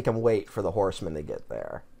trying to make him wait for the horseman to get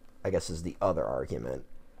there, I guess is the other argument.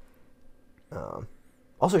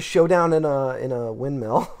 Also, showdown in a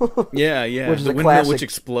windmill. Yeah, which is the a windmill classic, which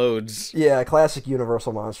explodes. Yeah, a classic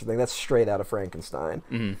Universal monster thing. That's straight out of Frankenstein.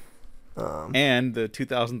 Mm-hmm. And the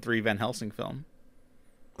 2003 Van Helsing film.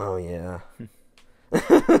 Oh yeah.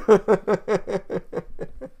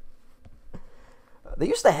 They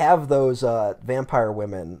used to have those vampire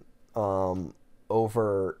women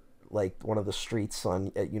over like one of the streets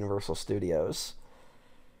at Universal Studios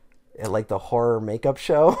at like the horror makeup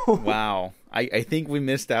show. Wow, I think we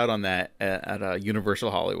missed out on that at Universal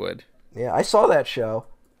Hollywood. Yeah, I saw that show.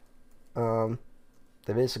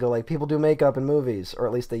 They basically like people do makeup in movies, or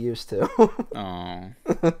at least they used to. Oh,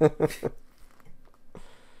 it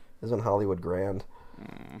was on Hollywood Grand.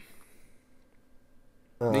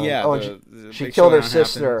 Yeah, she killed her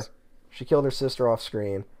sister. Happens. She killed her sister off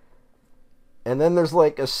screen. And then there's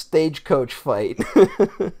like a stagecoach fight.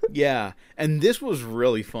 Yeah, and this was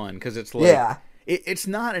really fun because it's like it's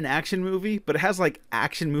not an action movie, but it has like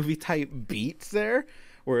action movie type beats there,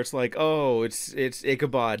 where it's like, oh, it's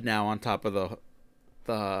Ichabod now on top of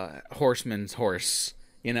the horseman's horse,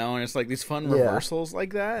 you know, and it's like these fun reversals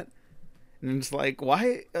like that, and it's like,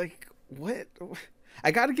 why, like, what? I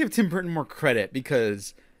gotta give Tim Burton more credit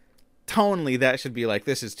because tonally that should be like,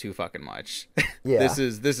 this is too fucking much. Yeah. This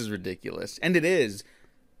is ridiculous. And it is,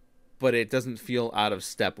 but it doesn't feel out of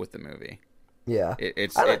step with the movie. Yeah.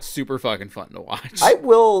 It's super fucking fun to watch.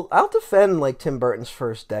 I'll defend like Tim Burton's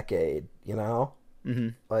first decade, you know? Mm-hmm.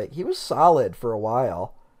 Like he was solid for a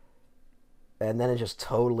while. And then it just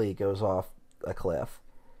totally goes off a cliff.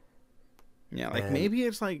 Yeah, like maybe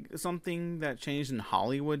it's like something that changed in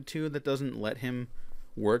Hollywood too that doesn't let him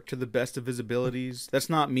work to the best of his abilities. That's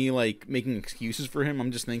not me like making excuses for him.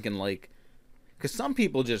 I'm just thinking like, because some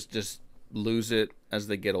people just lose it as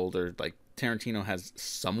they get older. Like Tarantino has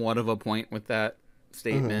somewhat of a point with that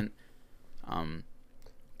statement. Mm-hmm.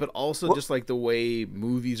 But also just like the way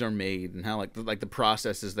movies are made and how like the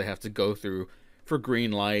processes they have to go through for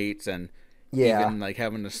green lights and even like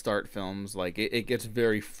having to start films, like it gets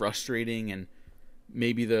very frustrating, and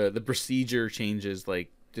maybe the procedure changes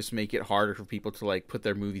like just make it harder for people to like put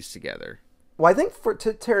their movies together. Well, I think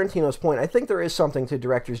to Tarantino's point, I think there is something to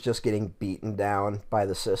directors just getting beaten down by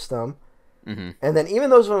the system. Mm-hmm. And then even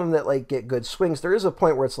those of them that like get good swings, there is a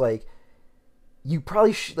point where it's like you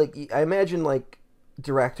probably like I imagine like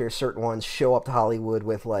directors, certain ones show up to Hollywood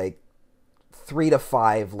with like 3 to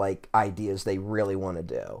 5 like ideas they really want to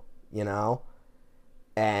do, you know?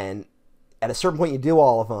 And at a certain point you do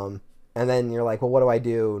all of them, and then you're like, well, what do I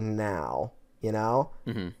do now? You know?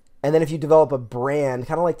 Mm-hmm. And then if you develop a brand,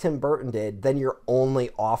 kind of like Tim Burton did, then you're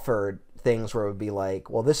only offered things where it would be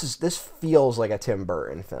like, well, this feels like a Tim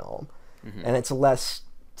Burton film. Mm-hmm. And it's less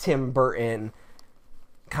Tim Burton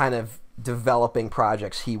kind of developing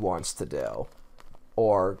projects he wants to do.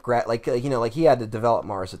 Or, like, you know, like he had to develop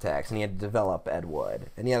Mars Attacks, and he had to develop Ed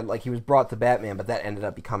Wood. And he was brought to Batman, but that ended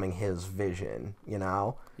up becoming his vision, you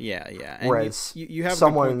know? Yeah. And whereas you have a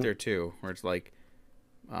good point there, too, where it's like,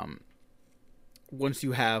 once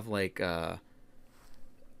you have like a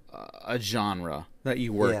genre that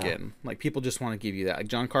you work in, like people just want to give you that. Like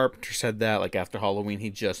John Carpenter said that, like after Halloween, he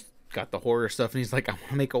just got the horror stuff, and he's like, I want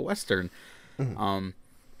to make a Western. Mm-hmm.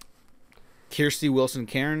 Kirstie Wilson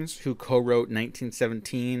Cairns, who co-wrote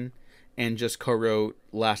 1917 and just co-wrote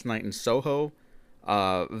Last Night in Soho,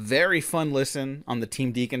 very fun listen on the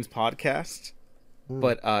Team Deacons podcast.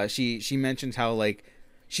 But she mentions how like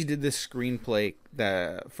she did this screenplay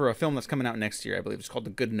for a film that's coming out next year, I believe. It's called The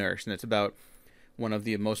Good Nurse, and it's about one of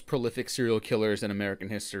the most prolific serial killers in American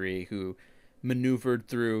history who maneuvered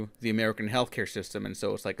through the American healthcare system. And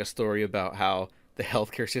so it's like a story about how the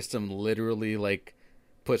healthcare system literally like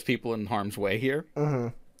puts people in harm's way here. Mm-hmm.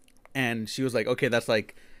 And she was like, okay, that's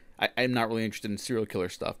like, I'm not really interested in serial killer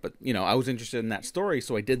stuff, but you know, I was interested in that story,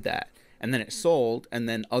 so I did that. And then it sold, and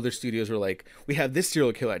then other studios were like, we have this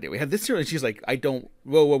serial killer idea. We have this serial, and she's like,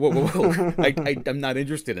 whoa. I'm not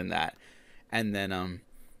interested in that. And then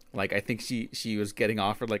Like, I think she was getting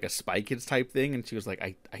offered like a Spy Kids type thing, and she was like,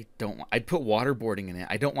 I don't, I'd put waterboarding in it.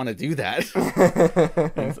 I don't want to do that.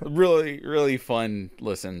 It's really, really fun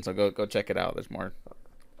listen. So go check it out. There's more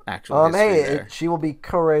actual history there. She will be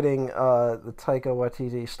co-writing the Taika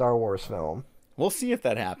Waititi Star Wars film. We'll see if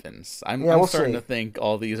that happens. I'm we'll starting see. to think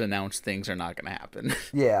all these announced things are not going to happen.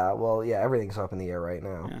 Yeah, well, yeah, everything's up in the air right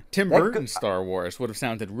now. Yeah. Tim Burton's Star Wars would have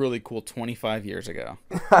sounded really cool 25 years ago.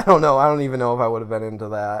 I don't know. I don't even know if I would have been into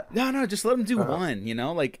that. No, just let him do one, you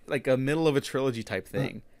know, like a middle of a trilogy type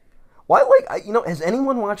thing. Why, has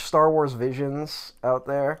anyone watched Star Wars Visions out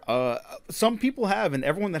there? Some people have, and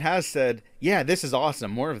everyone that has said, yeah, this is awesome,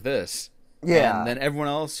 more of this. Yeah. And then everyone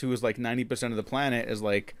else who is like 90% of the planet is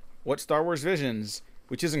like, what Star Wars Visions?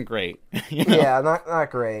 Which isn't great. You know? Yeah,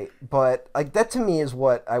 not great. But like that to me is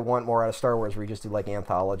what I want more out of Star Wars, where you just do like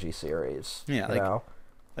anthology series. Yeah, you know?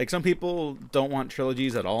 Like some people don't want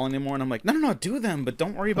trilogies at all anymore, and I'm like, no, do them, but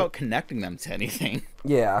don't worry about connecting them to anything.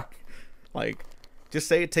 Yeah. Like, just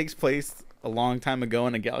say it takes place a long time ago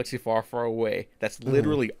in a galaxy far, far away. That's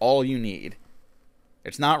literally all you need.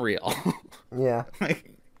 It's not real. Yeah.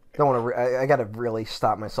 Don't want to. I got to really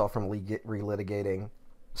stop myself from relitigating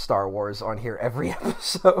Star Wars on here every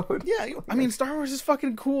episode. Yeah, I mean, Star Wars is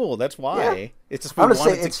fucking cool. That's why. Yeah. It's just we want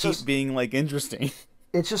it to keep being like interesting.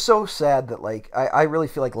 It's just so sad that like I really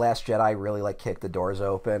feel like Last Jedi really like kicked the doors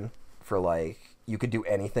open for like you could do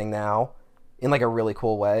anything now in like a really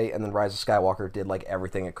cool way, and then Rise of Skywalker did like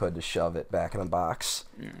everything it could to shove it back in a box.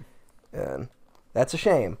 And that's a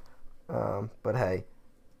shame. But hey,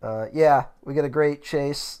 yeah, we get a great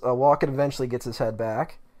chase. Walken eventually gets his head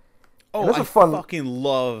back. Oh, I fucking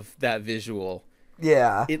love that visual.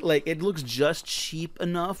 Yeah. It looks just cheap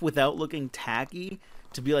enough without looking tacky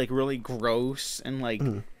to be like really gross and like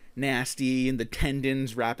nasty, and the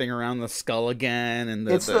tendons wrapping around the skull again, and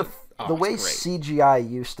the way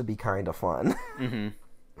CGI used to be kind of fun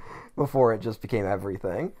before it just became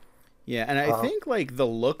everything. Yeah, and I think like the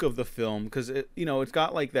look of the film, because it's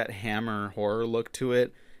got like that Hammer horror look to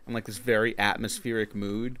it, and like this very atmospheric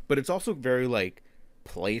mood, but it's also very like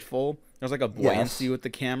playful. There's like a buoyancy with the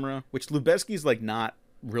camera, which Lubezki's like not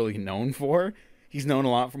really known for. He's known a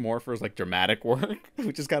lot more for his like dramatic work,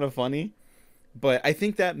 which is kind of funny. But I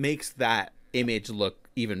think that makes that image look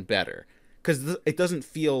even better, because it doesn't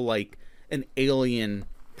feel like an alien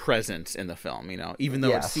presence in the film, even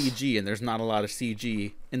though it's CG, and there's not a lot of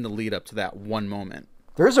CG in the lead up to that one moment.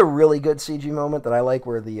 There's a really good CG moment that I like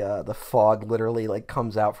where the fog literally like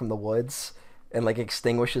comes out from the woods and like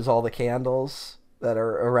extinguishes all the candles that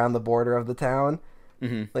are around the border of the town.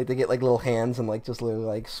 Like they get like little hands and like just literally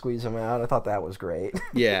like squeeze them out. I thought that was great.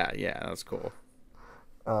 yeah, that's cool.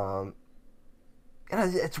 And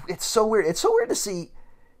it's so weird. It's so weird to see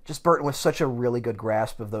just Burton with such a really good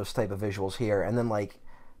grasp of those type of visuals here, and then like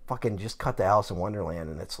fucking just cut to Alice in Wonderland,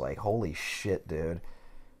 and it's like, holy shit, dude.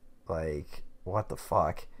 Like, what the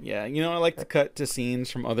fuck? Yeah, I like to cut to scenes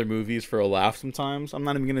from other movies for a laugh sometimes. I'm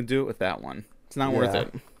not even gonna do it with that one. It's not worth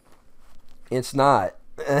it. It's not.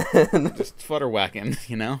 Just flutter whacking,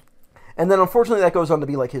 And then unfortunately that goes on to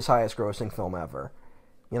be like his highest grossing film ever.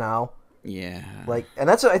 Yeah. Like, and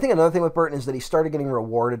that's I think another thing with Burton is that he started getting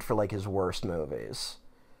rewarded for like his worst movies.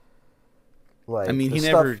 Like, I mean, he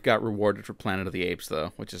never got rewarded for Planet of the Apes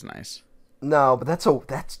though, which is nice. No, but that's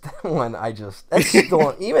that one that's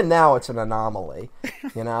still even now it's an anomaly,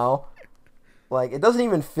 Like it doesn't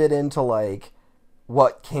even fit into like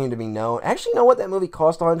what came to be known. Actually, you know what? That movie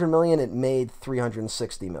cost $100 million. It made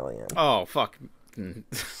 $360 million. Oh fuck!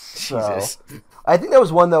 Jesus. I think that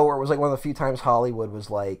was one though where it was like one of the few times Hollywood was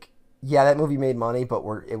like, "Yeah, that movie made money, but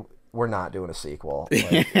we're not doing a sequel."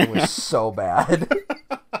 Like, it was so bad.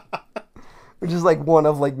 Which is like one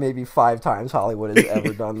of like maybe 5 times Hollywood has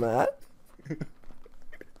ever done that.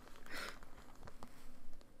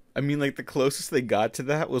 I mean, like the closest they got to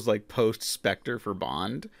that was like post Spectre for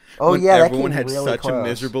Bond. Oh yeah, everyone had really such close. a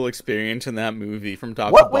miserable experience in that movie from top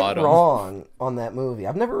to bottom. What went wrong on that movie?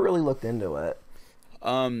 I've never really looked into it.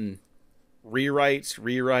 Rewrites.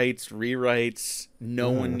 No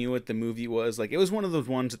one knew what the movie was. Like, it was one of those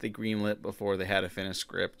ones that they greenlit before they had a finished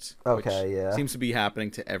script. Okay, yeah. Seems to be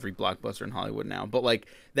happening to every blockbuster in Hollywood now. But like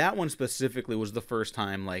that one specifically was the first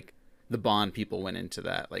time like the Bond people went into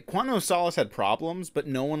that. Like, Quantum of Solace had problems, but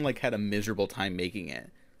no one like had a miserable time making it.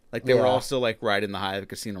 Like, they were all still like riding the high of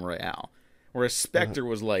Casino Royale. Whereas Spectre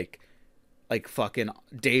was like fucking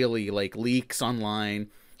daily like leaks online.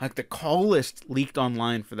 Like the call list leaked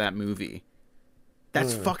online for that movie.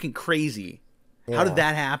 That's fucking crazy. Yeah. How did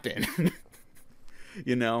that happen?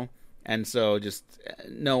 And so just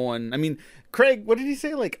no one. I mean, Craig, what did he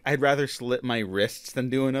say? Like, I'd rather slit my wrists than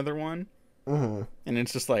do another one. Mm-hmm. And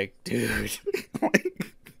it's just like, dude.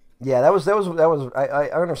 Like, Yeah, that was. I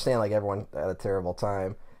understand like everyone had a terrible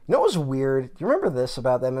time. You know what was weird? Do you remember this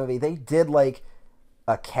about that movie? They did like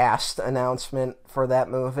a cast announcement for that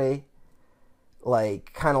movie,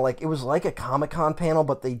 like kind of like it was like a Comic-Con panel,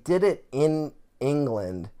 but they did it in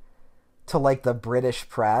England to like the British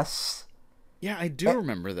press. yeah, I do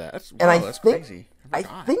remember that. And That's crazy. I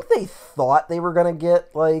think they thought they were gonna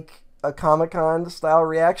get like a Comic-Con style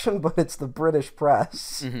reaction, but it's the British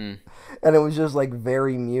press, Mm-hmm. and it was just like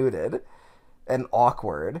very muted and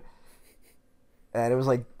awkward. And it was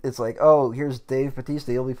like it's like, oh, here's Dave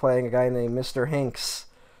Bautista. He'll be playing a guy named Mr. Hinks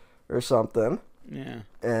or something. Yeah.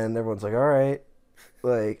 And everyone's like, all right.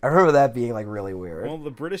 Like I remember that being like really weird. Well,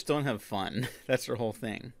 the British don't have fun. That's their whole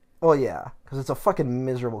thing. Well, yeah, because it's a fucking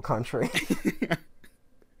miserable country.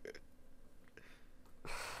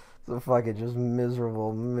 It's a fucking just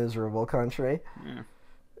miserable, miserable country. Yeah.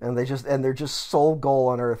 And their just sole goal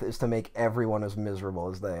on earth is to make everyone as miserable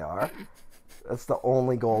as they are. That's the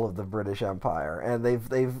only goal of the British Empire, and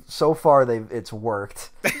it's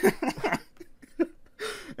worked.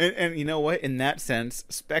 And you know what? In that sense,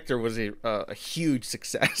 Spectre was a huge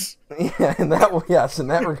success. Yeah, in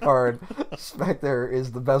that regard, Spectre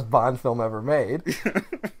is the best Bond film ever made. Do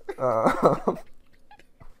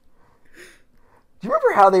you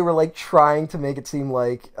remember how they were like trying to make it seem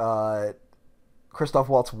like Christoph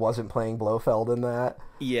Waltz wasn't playing Blofeld in that?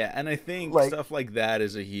 Yeah, and I think Like- stuff like that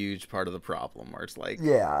is a huge part of the problem, where it's like,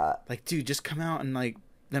 Yeah, like, dude, just come out and like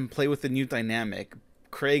then play with the new dynamic.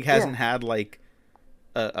 Craig hasn't had like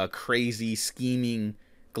a crazy scheming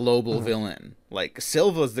global villain. Like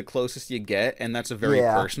Silva's the closest you get, and that's a very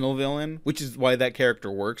personal villain, which is why that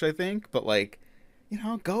character works, I think. But like, you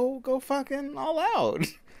know, go fucking all out.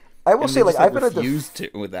 I will And say they like just, I've been refused to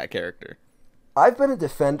with that character. I've been a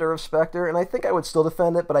defender of Spectre, and I think I would still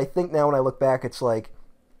defend it. But I think now when I look back, it's like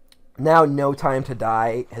now No Time to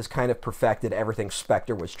Die has kind of perfected everything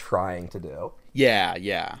Spectre was trying to do.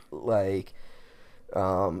 Yeah. Like,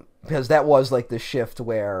 because that was like the shift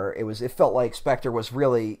where it felt like Spectre was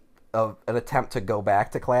really an attempt to go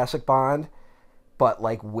back to classic Bond, but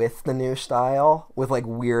like with the new style, with like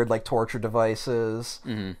weird like torture devices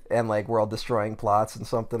and like world destroying plots and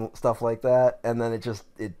stuff like that. And then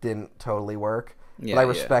it didn't totally work. Yeah, but I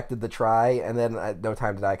respected the try, and then No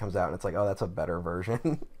Time to Die comes out, and it's like, oh, that's a better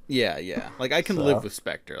version. Yeah. Like I can live with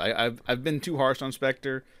Spectre. I've been too harsh on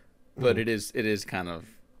Spectre, but it is kind of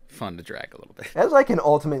fun to drag a little bit. As I can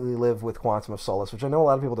ultimately live with Quantum of Solace, which I know a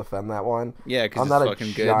lot of people defend that one. Yeah, because I'm it's not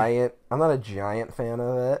fucking good. I'm not a giant fan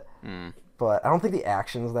of it, Mm. but I don't think the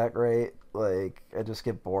action's that great. Like, I just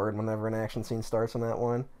get bored whenever an action scene starts in that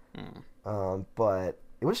one. But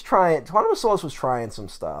it was trying. Quantum of Solace was trying some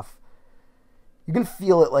stuff. You can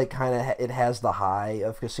feel it, like, kind of. It has the high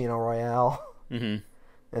of Casino Royale. Mm-hmm.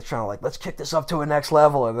 It's trying to like, let's kick this up to a next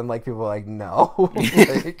level, and then like people are like, no.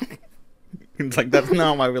 Like, It's like, that's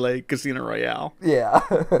not why we like Casino Royale. yeah.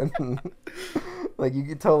 Like, you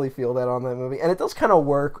can totally feel that on that movie, and it does kind of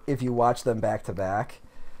work if you watch them back to back.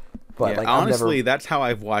 But Yeah, like, honestly, that's how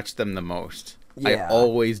I've watched them the most. Yeah. I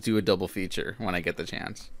always do a double feature when I get the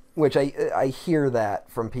chance. which I hear that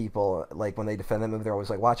from people, like when they defend that movie, they're always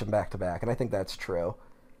like, watch them back to back, and I think that's true.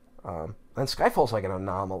 And Skyfall's like an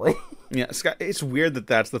anomaly. Yeah, it's weird that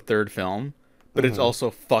that's the third film, but it's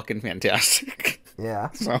also fucking fantastic. Yeah.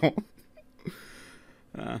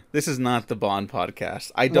 So, this is not the Bond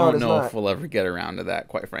podcast. I don't know if we'll ever get around to that,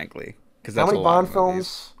 quite frankly. Because how many Bond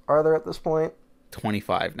films are there at this point?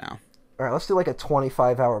 25 now. All right, let's do like a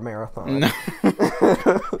 25-hour marathon. No.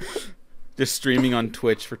 Just streaming on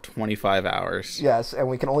Twitch for 25 hours. Yes, and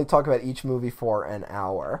we can only talk about each movie for an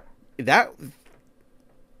hour. That,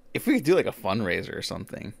 if we could do like a fundraiser or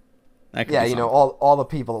something. That could Yeah, be you know, something. all the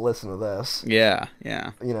people that listen to this. Yeah.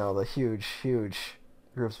 You know, the huge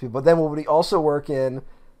groups of people. But then will we also work in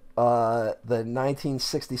the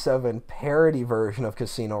 1967 parody version of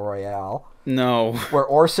Casino Royale? No. Where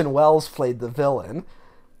Orson Welles played the villain.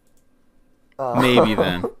 Maybe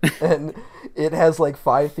then. And it has like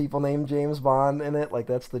 5 people named James Bond in it. Like,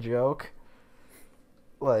 that's the joke.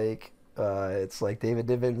 Like, it's like David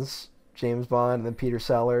Niven's James Bond, and then Peter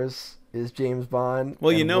Sellers is James Bond.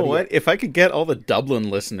 Well, you know what? If I could get all the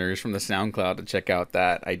Dublin listeners from the SoundCloud to check out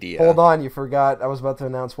that idea. Hold on, you forgot. I was about to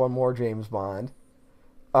announce one more James Bond.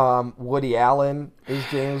 Woody Allen is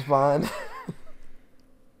James Bond.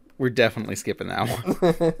 We're definitely skipping that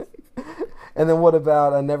one. And then what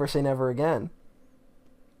about Never Say Never Again?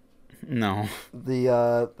 No.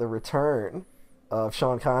 The return of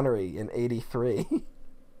Sean Connery in '83.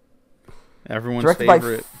 Everyone's Directed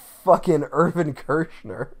favorite. by fucking Irvin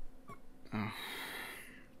Kershner. Oh.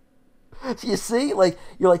 So you see, like,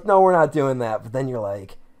 you're like, no, we're not doing that. But then you're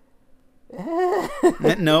like,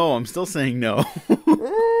 No, I'm still saying no.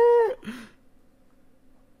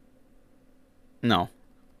 No.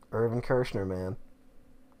 Irvin Kershner, man.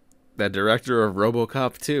 The director of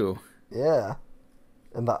RoboCop 2. Yeah.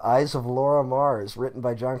 And The Eyes of Laura Mars, written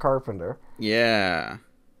by John Carpenter. Yeah.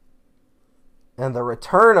 And The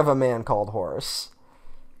Return of a Man Called Horace.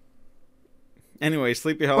 Anyway,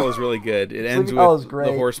 Sleepy Hollow is really good. It ends Hollow's with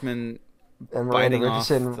great. the horseman And biting off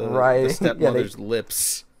the stepmother's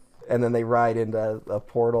lips. And then they ride into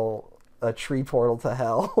a tree portal to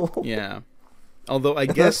hell. Yeah. Although I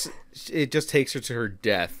guess it just takes her to her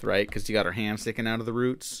death, right? Because you got her hand sticking out of the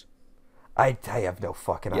roots. I have no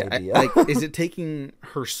fucking idea. Is it taking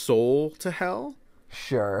her soul to hell?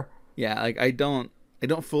 Sure. Yeah, I don't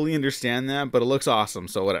fully understand that, but it looks awesome,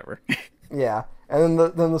 so whatever. Yeah. And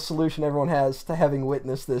then the solution everyone has to having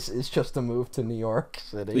witnessed this is just to move to New York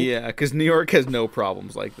City. Yeah, because New York has no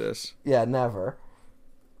problems like this. Yeah, never.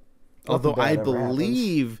 Although I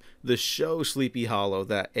believe the show Sleepy Hollow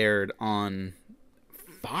that aired on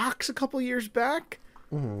Fox a couple years back,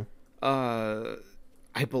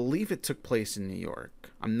 I believe it took place in New York.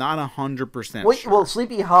 I'm not 100% sure. Well,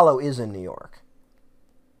 Sleepy Hollow is in New York.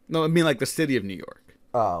 No, I mean like the city of New York.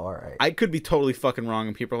 Oh, all right. I could be totally fucking wrong,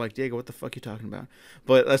 and people are like, Diego, what the fuck are you talking about?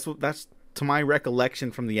 But that's to my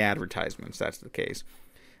recollection from the advertisements. That's the case.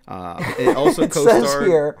 It also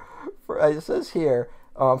co-starred. It says here.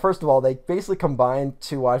 First of all, they basically combined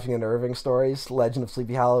two Washington Irving stories, Legend of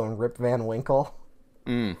Sleepy Hollow and Rip Van Winkle.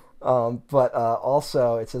 But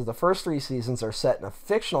also, it says the first 3 seasons are set in a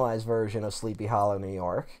fictionalized version of Sleepy Hollow, New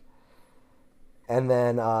York. And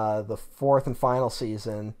then the 4th and final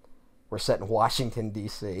season were set in Washington,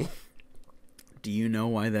 D.C. Do you know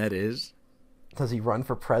why that is? Does he run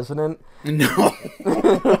for president? No.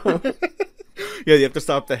 Yeah, you have to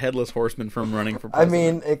stop the Headless Horseman from running for president. I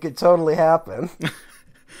mean, it could totally happen.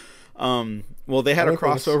 Well, they had a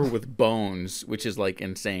crossover with Bones, which is, like,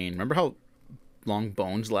 insane. Remember how long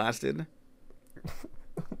Bones lasted?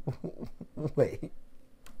 Wait.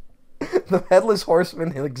 The Headless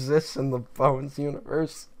Horseman exists in the Bones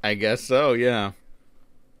universe? I guess so, yeah.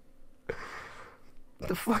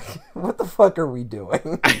 What the fuck are we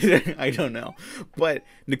doing? I don't know. But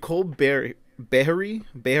Nicole Berry,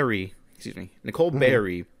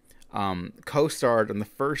 co-starred in the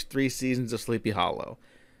first 3 seasons of Sleepy Hollow.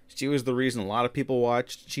 She was the reason a lot of people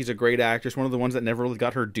watched. She's a great actress. One of the ones that never really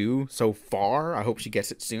got her due so far. I hope she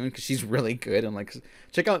gets it soon because she's really good. And like,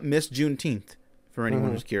 check out Miss Juneteenth for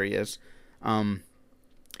anyone who's curious. And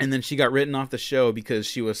then she got written off the show because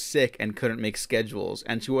she was sick and couldn't make schedules,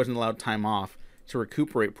 and she wasn't allowed time off to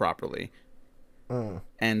recuperate properly.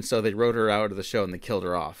 And so they wrote her out of the show and they killed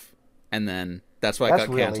her off. And then that's why it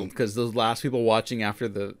got canceled, because those last people watching after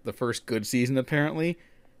the first good season apparently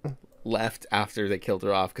left after they killed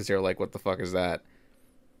her off because they were like, what the fuck is that?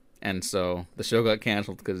 And so the show got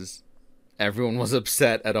canceled because everyone was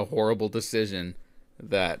upset at a horrible decision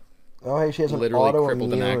that she has literally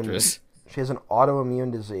crippled an actress. She has an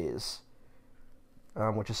autoimmune disease,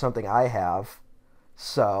 which is something I have.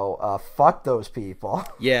 So, fuck those people.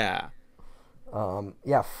 Yeah.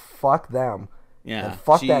 Yeah, fuck them. Yeah. And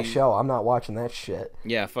fuck that show. I'm not watching that shit.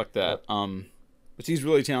 Yeah, fuck that. But she's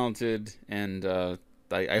really talented, and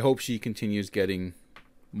I hope she continues getting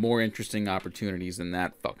more interesting opportunities than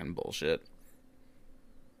that fucking bullshit.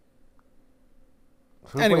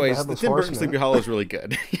 Anyways, the Tim Burton Sleepy Hollow is really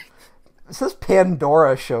good. It says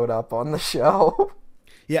Pandora showed up on the show.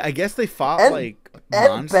 Yeah, I guess they fought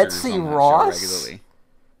monsters Betsy on that Ross? show regularly.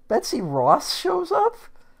 Betsy Ross shows up?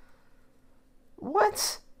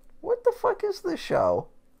 What? What the fuck is this show?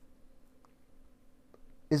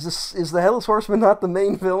 Is the Headless Horseman not the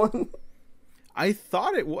main villain? I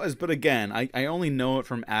thought it was, but again, I only know it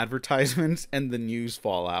from advertisements and the news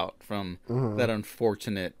fallout from that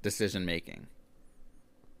unfortunate decision making.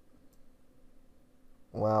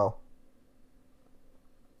 Well,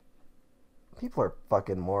 people are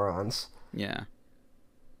fucking morons. Yeah.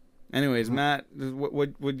 Anyways, Matt,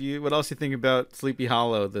 what else you think about Sleepy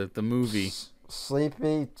Hollow, the movie?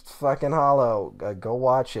 Sleepy fucking Hollow. Go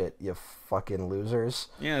watch it, you fucking losers.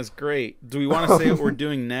 Yeah, it's great. Do we want to say what we're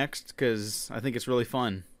doing next? Because I think it's really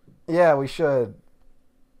fun. Yeah, we should.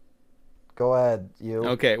 Go ahead, you.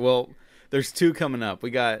 Okay, well, there's 2 coming up. We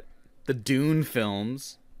got the Dune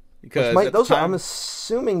films. Because I'm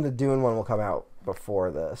assuming the Dune one will come out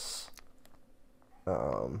before this.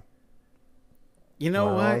 You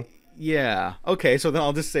know what? Yeah. Okay, so then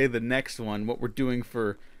I'll just say the next one, what we're doing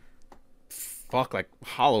for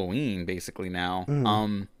Halloween basically now.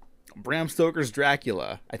 Bram Stoker's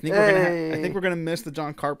Dracula. I think we're gonna miss the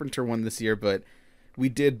John Carpenter one this year, but we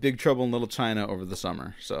did Big Trouble in Little China over the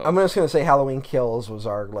summer. So I'm just gonna say Halloween Kills was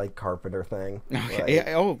our like Carpenter thing.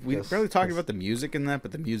 Okay. Like, we barely talked about the music in that,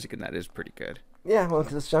 but the music in that is pretty good. Yeah, well,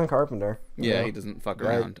 because it's John Carpenter. Yeah, he doesn't fuck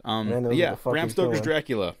around. Yeah, Bram Stoker's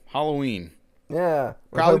Dracula, Halloween. Yeah,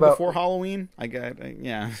 probably before Halloween.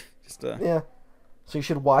 Yeah, just yeah. So you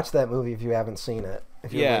should watch that movie if you haven't seen it.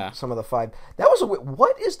 If you like some of the 5, that was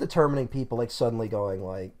what is determining people like suddenly going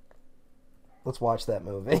like, let's watch that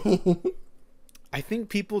movie. I think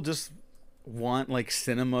people just want like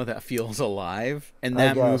cinema that feels alive, and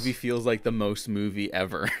that movie feels like the most movie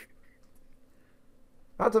ever.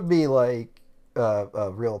 Not to be like a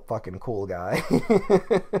real fucking cool guy,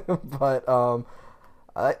 but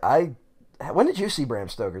I when did you see Bram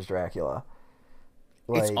Stoker's Dracula?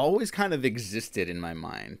 Like, it's always kind of existed in my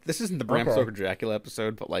mind. This isn't the Bram Stoker Dracula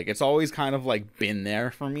episode, but like it's always kind of like been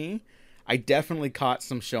there for me. I definitely caught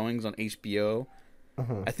some showings on HBO.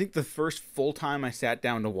 Mm-hmm. I think the first full time I sat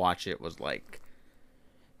down to watch it was like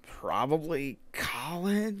probably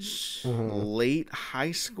college, late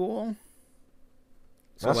high school.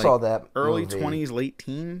 So I saw that early movie. 20s, late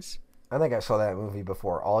teens. I think I saw that movie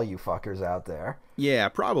before all you fuckers out there. Yeah,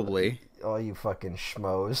 probably. All you fucking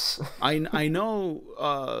schmoes. I know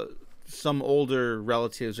some older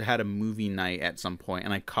relatives had a movie night at some point,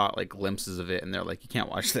 and I caught like glimpses of it, and they're like, "You can't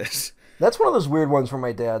watch this." That's one of those weird ones where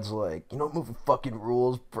my dad's like, "You know what movie fucking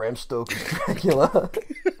rules? Bram Stoker's Dracula."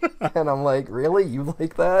 And I'm like, "Really? You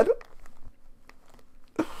like that?"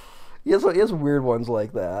 He has weird ones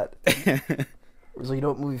like that. He's like, "You know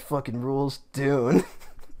what movie fucking rules? Dune."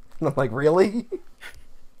 And I'm like, "Really?"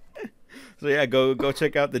 So yeah, go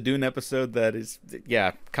check out the Dune episode that is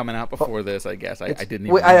coming out before this. I guess I didn't.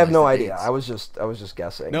 Even I have no idea. I was just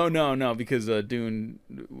guessing. No, because Dune,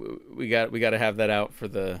 we got to have that out for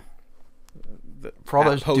the for all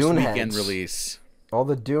those post Dune weekend heads. Release. All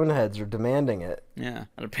the Dune heads are demanding it. Yeah,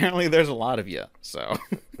 and apparently there's a lot of you. So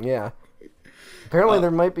yeah, apparently there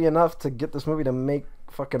might be enough to get this movie to make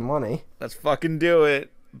fucking money. Let's fucking do it.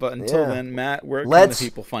 But until then, Matt, where can the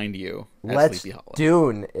people find you? Let's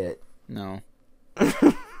Dune it. No.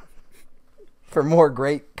 For more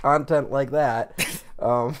great content like that,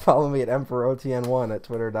 follow me at EmperorOTN1 at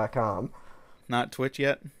Twitter.com. Not Twitch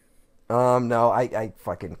yet? No, I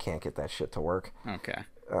fucking can't get that shit to work. Okay.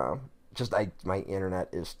 My internet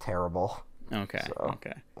is terrible. Okay. So,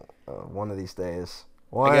 okay. One of these days.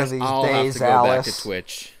 I'll have to go Alice. back to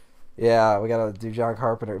Twitch. Yeah, we gotta do John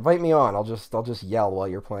Carpenter. Invite me on. I'll just yell while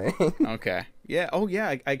you're playing. Okay. Yeah. Oh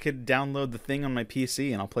yeah. I could download the thing on my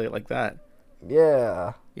PC and I'll play it like that.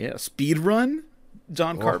 Yeah. Yeah. Speedrun.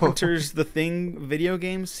 John Carpenter's The Thing video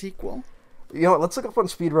game sequel. You know what? Let's look up on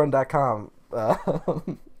speedrun.com.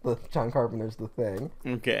 John Carpenter's The Thing.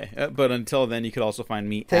 Okay. But until then, you could also find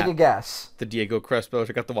me Take a guess. The Diego Crespo.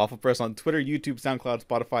 Check out the Waffle Press on Twitter, YouTube, SoundCloud,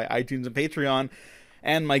 Spotify, iTunes, and Patreon.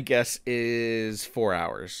 And my guess is 4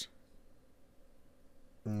 hours.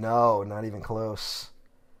 No, not even close.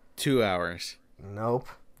 2 hours. Nope.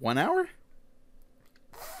 1 hour?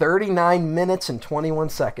 39 minutes and 21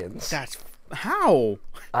 seconds. That's... How?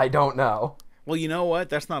 I don't know. Well, you know what?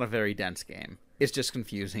 That's not a very dense game. It's just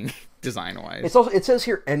confusing, design-wise. It's also, it says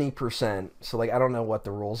here any percent, so like I don't know what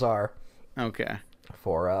the rules are. Okay.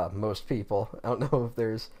 For most people. I don't know if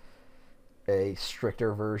there's a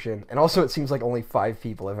stricter version. And also it seems like only 5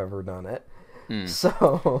 people have ever done it.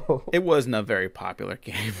 So... It wasn't a very popular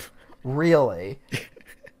game. Really?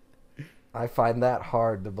 I find that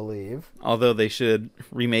hard to believe. Although they should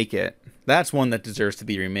remake it. That's one that deserves to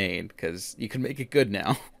be remade, because you can make it good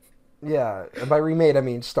now. Yeah, and by remade I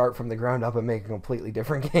mean start from the ground up and make a completely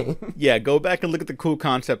different game. Yeah, go back and look at the cool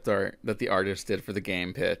concept art that the artist did for the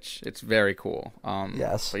game pitch. It's very cool.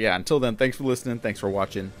 Yes. But yeah, until then, thanks for listening. Thanks for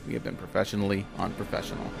watching. We have been professionally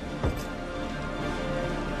unprofessional.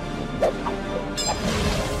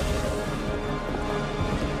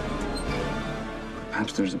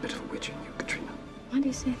 Perhaps there's a bit of a witch in you, Katrina. Why do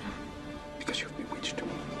you say that? Because you